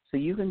area So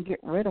you can get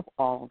rid of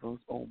all of those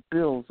old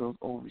bills, those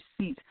old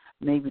receipts,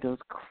 maybe those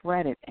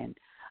credit and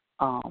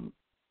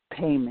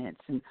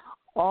payments and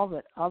all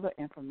that other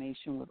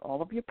information with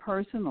all of your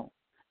personal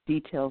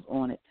details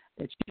on it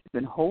that you've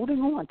been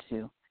holding on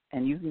to,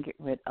 and you can get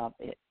rid of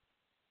it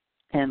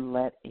and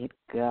let it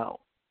go.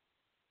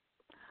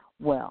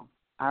 Well,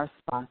 our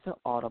sponsor,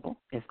 Audible,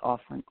 is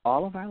offering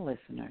all of our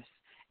listeners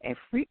a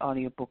free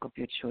audiobook of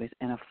your choice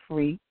and a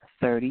free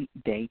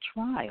 30-day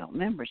trial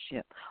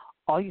membership.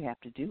 All you have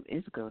to do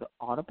is go to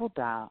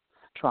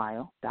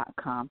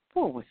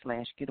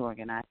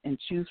audibletrial.com/getorganized and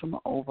choose from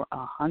over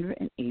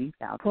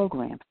 180,000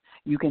 programs.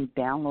 You can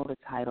download a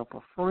title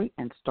for free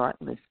and start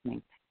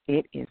listening.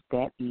 It is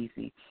that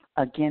easy.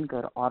 Again,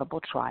 go to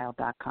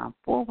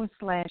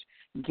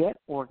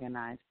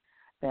audibletrial.com/getorganized.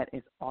 That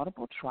is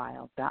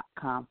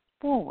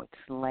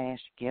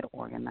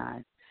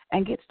audibletrial.com/getorganized.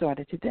 And get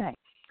started today.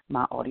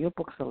 My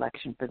audiobook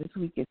selection for this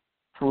week is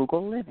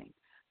Frugal Living,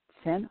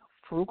 10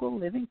 Frugal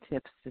Living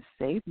Tips to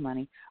Save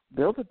Money,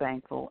 Build a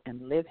Bankroll,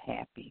 and Live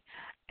Happy.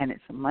 And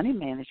it's money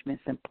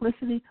management,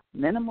 simplicity,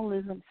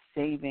 minimalism,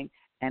 saving,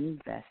 and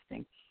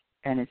investing.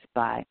 And it's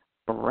by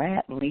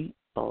Bradley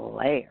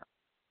Blair.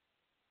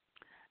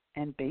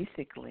 And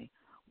basically,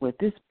 with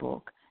this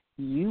book,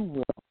 you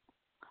will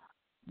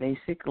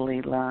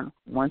basically learn,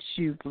 once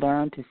you've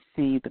learned to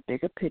see the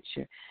bigger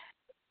picture,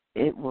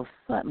 it will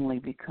suddenly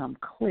become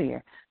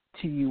clear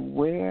to you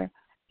what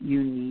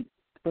you need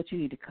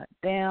to cut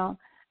down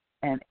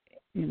and,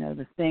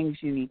 the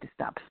things you need to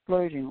stop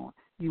splurging on.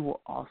 You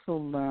will also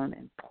learn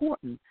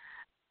important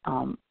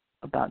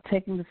about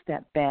taking a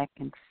step back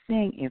and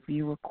seeing if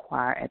you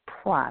require a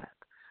product.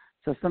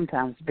 So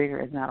sometimes bigger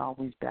is not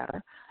always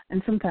better.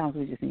 And sometimes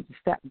we just need to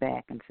step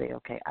back and say,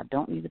 okay, I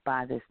don't need to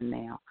buy this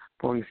now.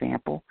 For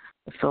example,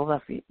 the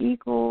Philadelphia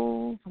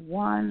Eagles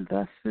won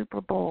the Super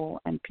Bowl,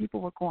 and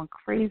people were going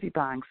crazy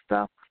buying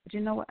stuff. But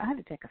you know what? I had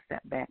to take a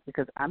step back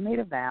because I made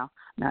a vow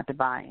not to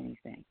buy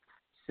anything.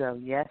 So,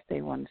 yes,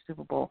 they won the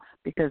Super Bowl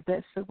because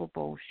that Super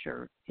Bowl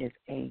shirt is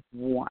a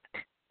want.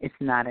 It's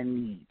not a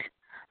need.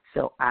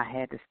 So I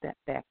had to step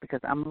back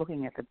because I'm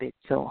looking at the big.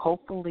 So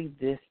hopefully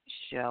this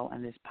show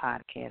and this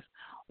podcast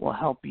will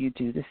help you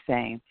do the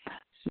same.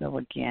 So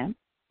again,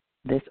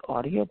 this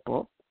audio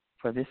book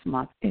for this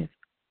month is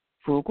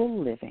Frugal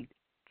Living,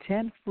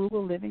 10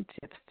 Frugal Living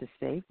Tips to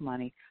Save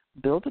Money,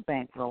 Build a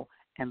Bankroll,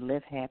 and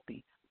Live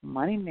Happy,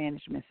 Money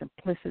Management,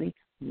 Simplicity,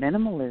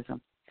 Minimalism,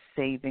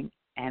 Saving,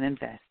 and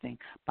Investing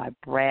by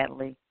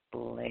Bradley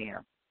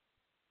Blair.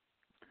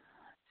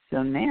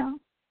 So now,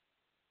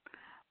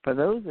 for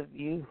those of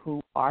you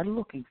who are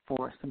looking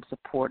for some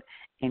support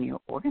in your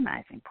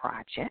organizing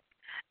project,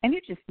 and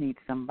you just need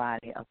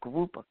somebody, a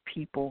group of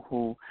people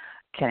who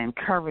can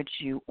encourage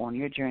you on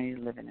your journey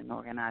to living an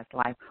organized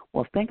life,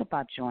 well, think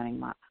about joining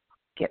my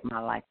Get My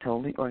Life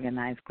Totally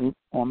Organized group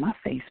on my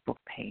Facebook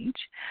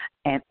page.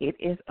 And it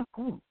is a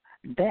group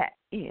that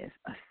is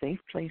a safe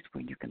place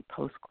where you can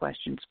post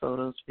questions,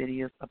 photos,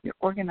 videos of your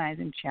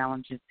organizing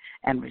challenges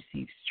and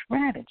receive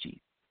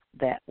strategies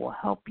that will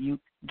help you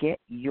get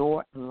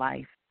your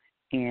life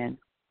in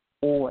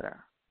order.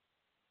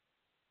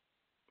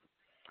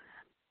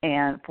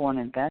 And for an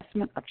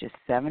investment of just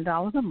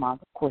 $7 a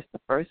month, of course, the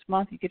first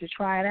month you get to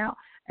try it out,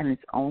 and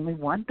it's only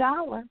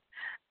 $1.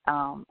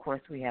 Of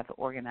course, we have the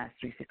Organized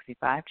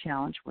 365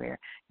 Challenge where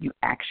you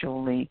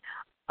actually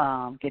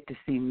get to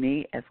see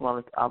me as well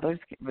as others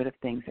get rid of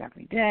things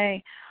every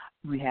day.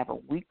 We have a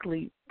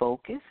weekly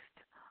focus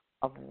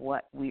of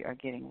what we are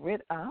getting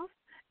rid of.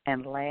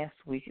 And last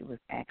week it was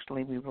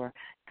actually we were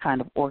kind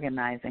of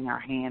organizing our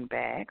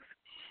handbags.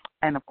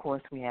 And, of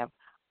course, we have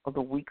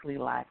the weekly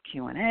live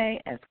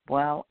Q&A as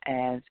well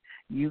as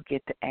you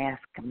get to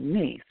ask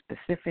me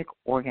specific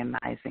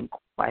organizing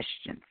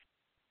questions.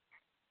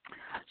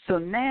 So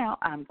now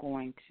I'm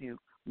going to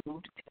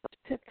move to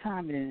tip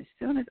time, and as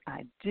soon as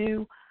I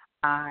do,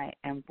 I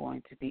am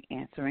going to be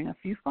answering a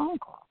few phone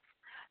calls.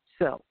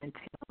 So in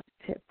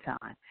tip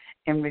time,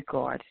 in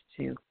regards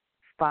to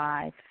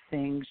 5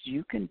 things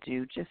you can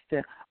do just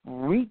to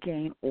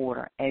regain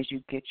order as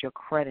you get your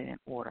credit in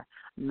order.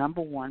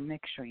 Number 1,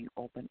 make sure you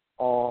open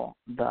all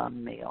the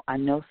mail. I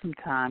know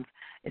sometimes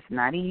it's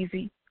not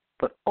easy,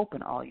 but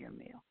open all your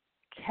mail.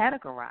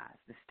 Categorize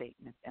the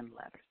statements and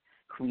letters.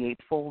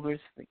 Create folders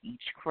for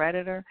each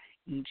creditor,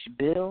 each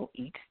bill,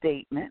 each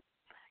statement.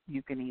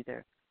 You can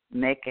either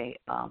make a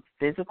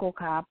physical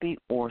copy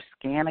or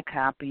scan a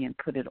copy and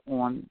put it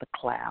on the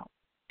cloud.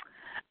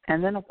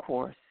 And then, of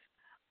course,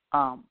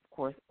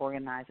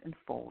 organize in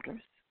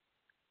folders.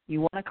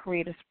 You want to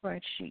create a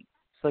spreadsheet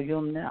so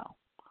you'll know,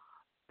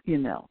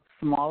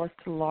 smallest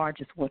to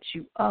large is what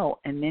you owe,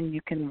 and then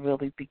you can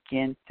really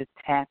begin to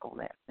tackle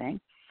that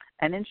thing.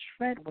 And then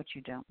shred what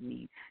you don't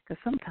need,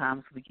 because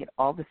sometimes we get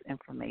all this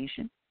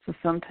information, so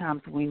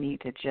sometimes we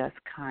need to just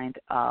kind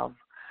of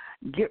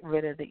get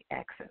rid of the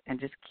excess and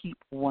just keep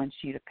one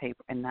sheet of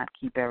paper and not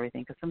keep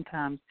everything, because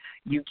sometimes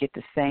you get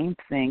the same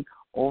thing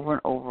over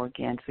and over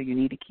again, so you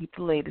need to keep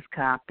the latest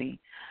copy.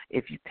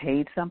 If you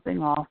paid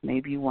something off,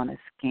 maybe you want to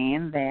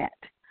scan that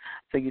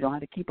So you don't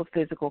have to keep a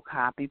physical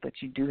copy, but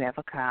you do have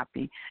a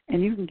copy,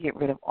 and you can get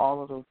rid of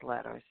all of those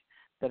letters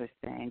that are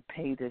saying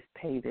pay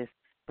this,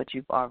 but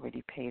you've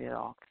already paid it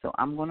off. So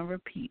I'm going to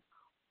repeat.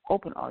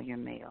 Open all your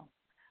mail.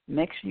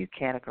 Make sure you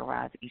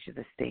categorize each of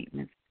the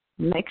statements.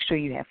 Make sure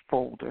you have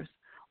folders,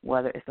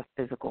 whether it's a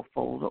physical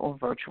folder or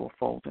virtual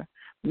folder.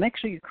 Make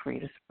sure you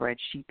create a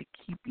spreadsheet to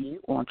keep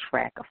you on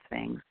track of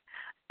things.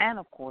 And,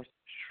 of course,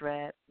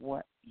 shred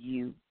what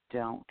you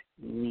don't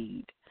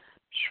need.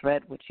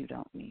 Shred what you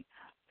don't need.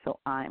 So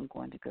I am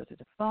going to go to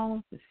the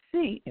phone to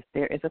see if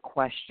there is a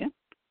question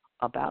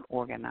about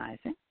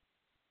organizing.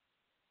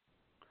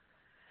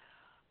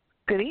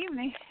 Good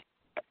evening.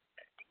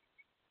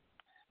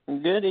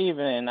 Good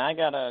evening. I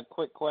got a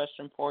quick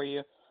question for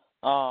you.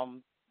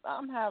 I'm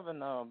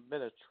having a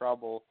bit of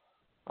trouble.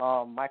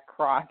 My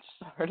crotch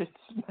started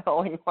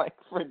smelling like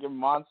friggin'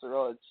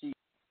 mozzarella cheese.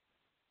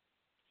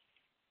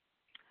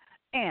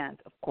 And,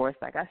 of course,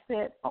 like I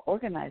said, an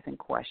organizing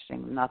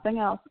question, nothing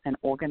else, an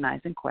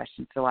organizing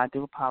question. So I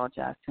do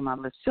apologize to my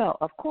listeners. So,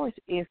 of course,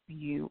 if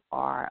you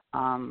are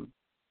in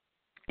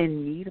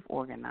need of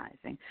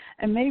organizing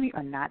and maybe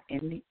are not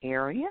in the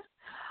area,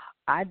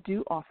 I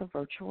do offer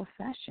virtual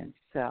sessions.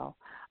 So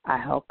I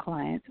help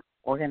clients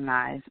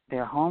organize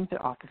their homes,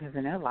 their offices,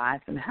 and their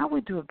lives. And how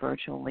we do it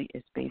virtually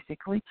is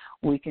basically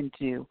we can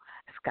do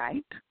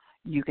Skype,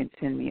 you can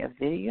send me a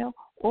video,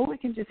 or we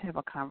can just have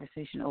a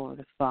conversation over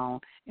the phone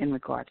in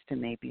regards to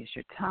maybe it's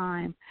your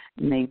time,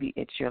 maybe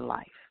it's your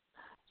life.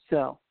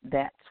 So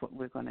that's what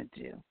we're going to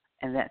do.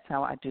 And that's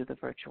how I do the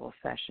virtual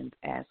sessions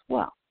as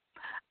well.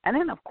 And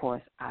then, of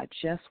course, I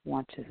just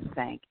want to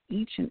thank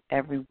each and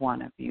every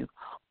one of you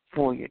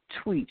for your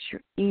tweets,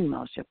 your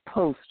emails, your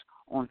posts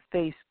on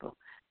Facebook.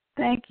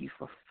 Thank you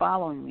for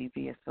following me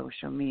via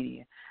social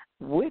media,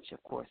 which,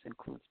 of course,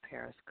 includes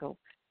Periscope.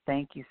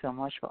 Thank you so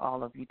much for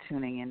all of you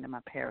tuning into my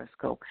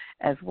Periscope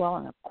as well.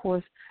 And, of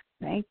course,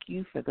 thank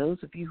you for those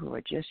of you who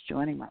are just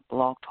joining my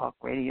Blog Talk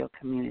Radio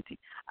community.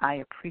 I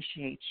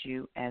appreciate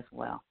you as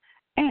well.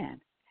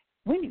 And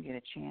when you get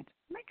a chance,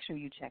 make sure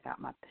you check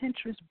out my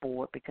Pinterest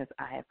board because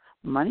I have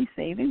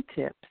money-saving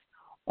tips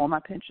on my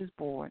Pinterest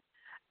board.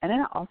 And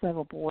then I also have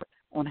a board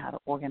on how to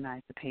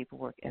organize the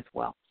paperwork as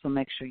well. So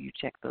make sure you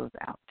check those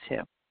out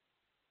too.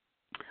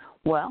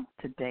 Well,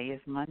 today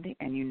is Monday,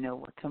 and you know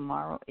what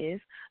tomorrow is.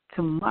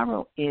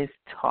 Tomorrow is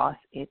Toss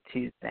It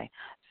Tuesday.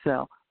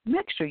 So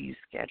make sure you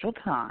schedule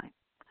time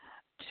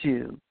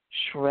to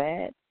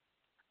shred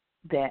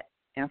that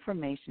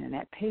information and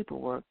that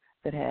paperwork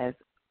that has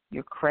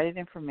your credit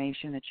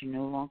information that you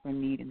no longer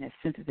need and that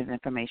sensitive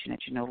information that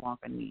you no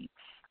longer need.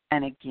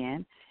 And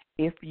again,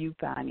 if you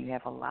find you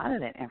have a lot of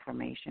that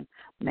information,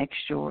 make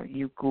sure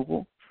you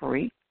Google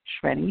free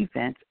shredding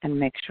events and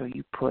make sure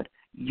you put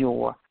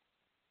your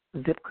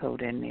zip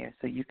code in there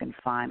so you can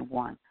find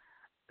one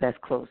that's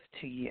close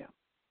to you.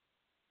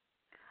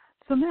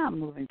 So now I'm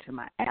moving to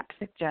my app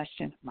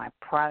suggestion, my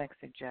product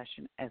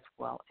suggestion, as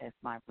well as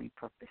my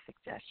repurpose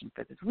suggestion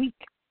for this week.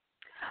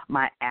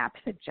 My app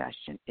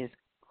suggestion is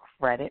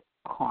Credit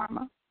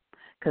Karma,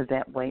 because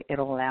that way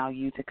it'll allow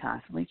you to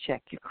constantly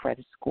check your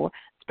credit score,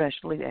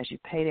 especially as you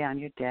pay down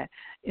your debt.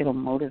 It'll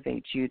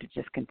motivate you to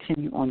just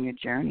continue on your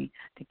journey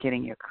to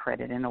getting your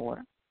credit in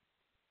order.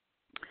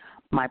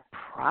 My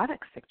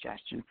product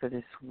suggestion for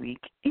this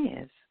week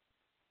is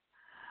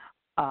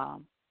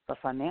the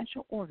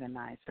Financial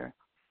Organizer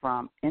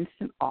from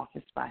Instant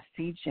Office by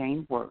C.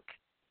 Jane Work,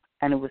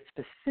 and it was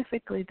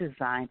specifically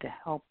designed to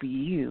help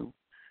you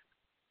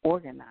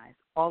organize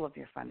all of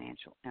your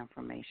financial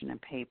information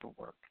and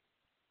paperwork.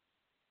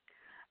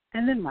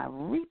 And then my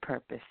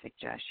repurpose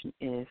suggestion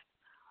is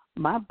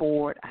my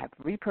board. I have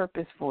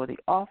repurpose for the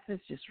office,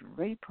 just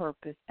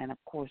repurpose, and, of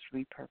course,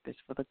 repurpose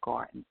for the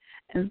garden.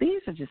 And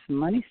these are just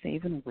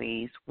money-saving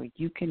ways where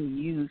you can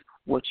use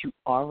what you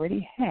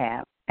already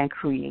have and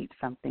create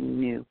something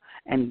new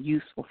and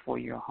useful for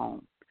your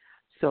home.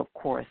 So, of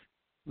course,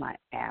 my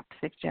app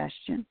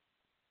suggestion,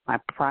 my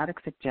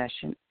product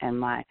suggestion, and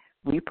my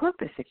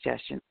repurpose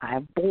suggestion, I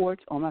have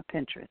boards on my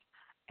Pinterest,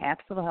 apps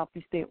that will help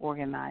you stay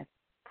organized,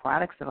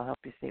 products that will help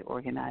you stay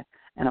organized,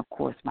 and, of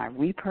course, my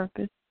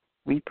repurpose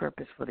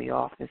for the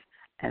office,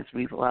 as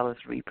well as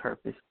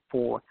repurpose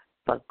for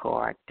the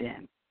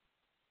garden.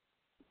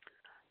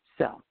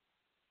 So,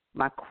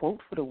 my quote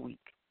for the week: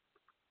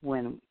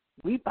 when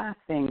we buy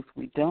things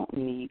we don't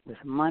need with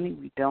money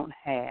we don't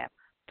have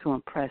to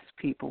impress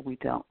people we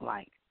don't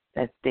like.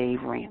 That's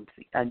Dave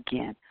Ramsey.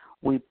 Again,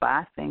 we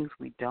buy things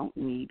we don't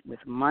need with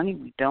money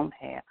we don't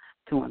have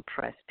to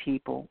impress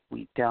people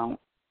we don't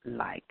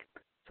like.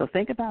 So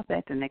think about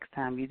that the next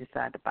time you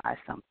decide to buy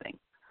something.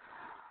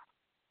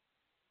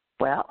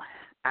 Well,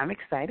 I'm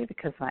excited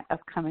because my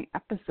upcoming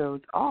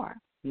episodes are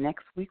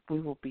next week we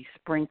will be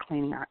spring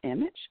cleaning our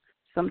image.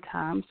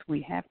 Sometimes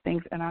we have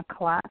things in our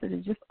closet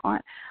that just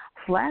aren't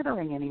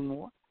flattering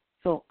anymore.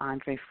 So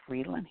Andre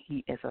Friedland,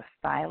 he is a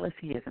stylist.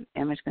 He is an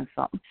image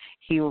consultant.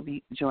 He will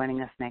be joining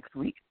us next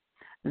week.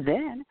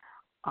 Then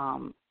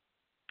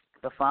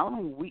the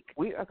following week,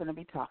 we are going to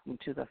be talking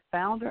to the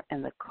founder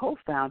and the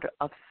co-founder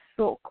of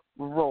Silk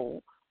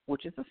Roll,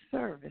 which is a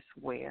service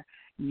where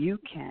you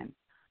can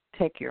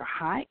take your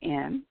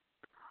high-end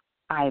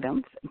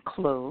items and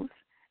clothes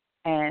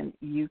and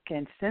you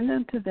can send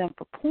them to them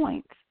for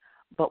points.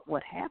 But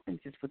what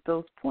happens is with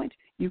those points,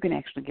 you can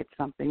actually get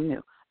something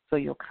new. So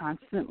you'll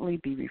constantly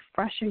be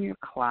refreshing your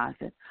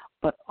closet,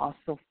 but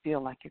also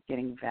feel like you're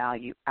getting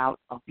value out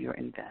of your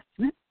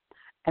investment.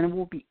 And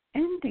we'll be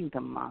ending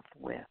the month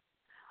with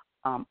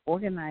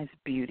Organized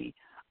Beauty,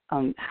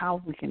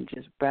 how we can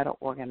just better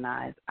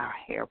organize our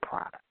hair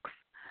products.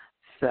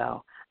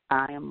 So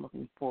I am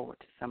looking forward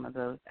to some of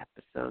those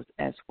episodes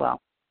as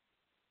well.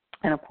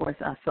 And, of course,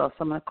 I saw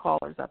some of the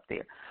callers up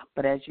there.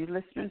 But as you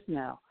listeners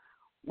know,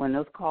 when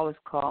those callers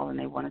call and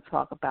they want to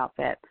talk about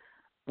that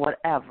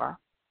whatever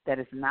that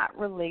is not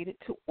related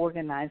to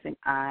organizing,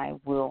 I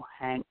will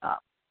hang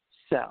up.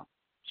 So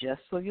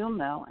just so you'll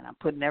know, and I'm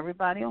putting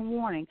everybody on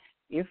warning,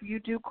 if you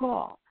do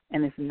call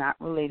and it's not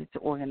related to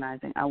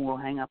organizing, I will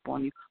hang up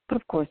on you. But,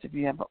 of course, if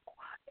you have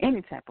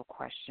any type of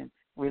question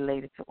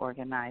related to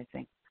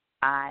organizing,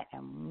 I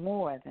am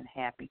more than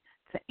happy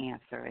to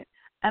answer it.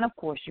 And, of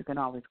course, you can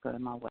always go to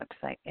my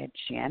website at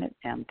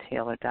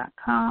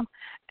janetmtaylor.com,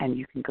 and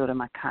you can go to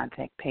my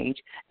contact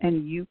page,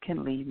 and you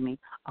can leave me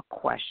a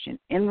question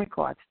in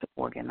regards to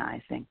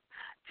organizing.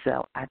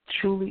 So I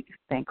truly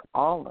thank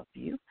all of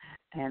you,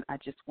 and I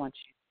just want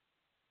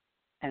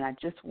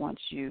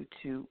you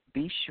to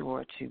be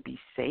sure to be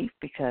safe,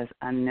 because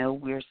I know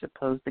we're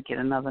supposed to get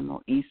another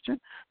nor'easter.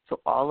 So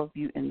all of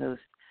you in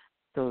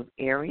those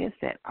areas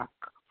that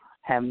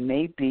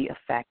may be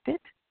affected,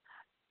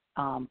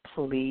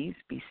 please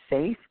be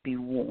safe, be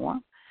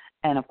warm.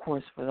 And, of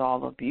course, for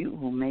all of you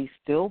who may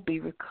still be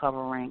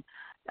recovering,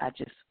 I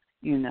just,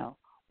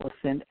 will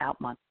send out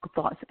my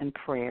thoughts and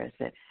prayers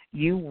that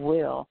you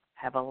will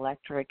have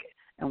electric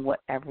and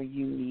whatever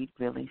you need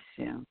really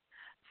soon.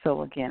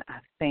 So, again, I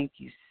thank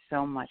you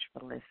so much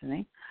for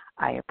listening.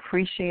 I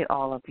appreciate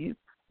all of you.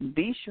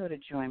 Be sure to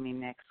join me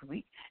next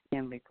week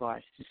in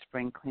regards to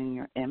spring cleaning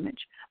your image.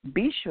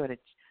 Be sure to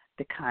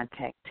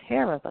contact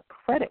Tara, the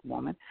credit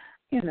woman,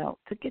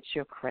 to get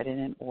your credit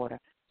in order.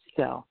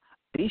 So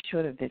be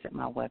sure to visit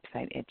my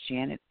website at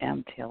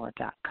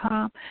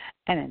janetmtaylor.com.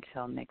 And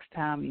until next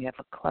time, you have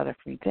a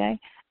clutter-free day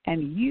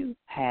and you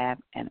have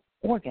an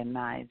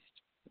organized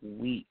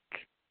week.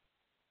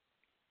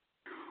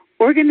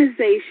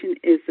 Organization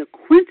is a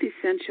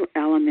quintessential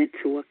element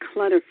to a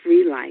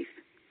clutter-free life.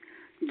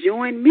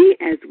 Join me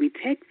as we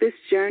take this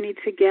journey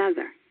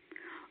together.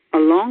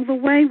 Along the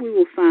way, we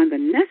will find the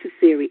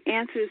necessary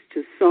answers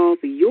to solve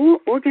your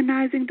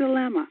organizing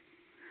dilemma.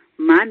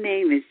 My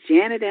name is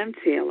Janet M.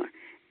 Taylor,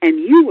 and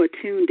you are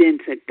tuned in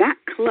to Got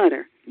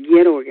Clutter,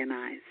 Get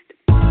Organized.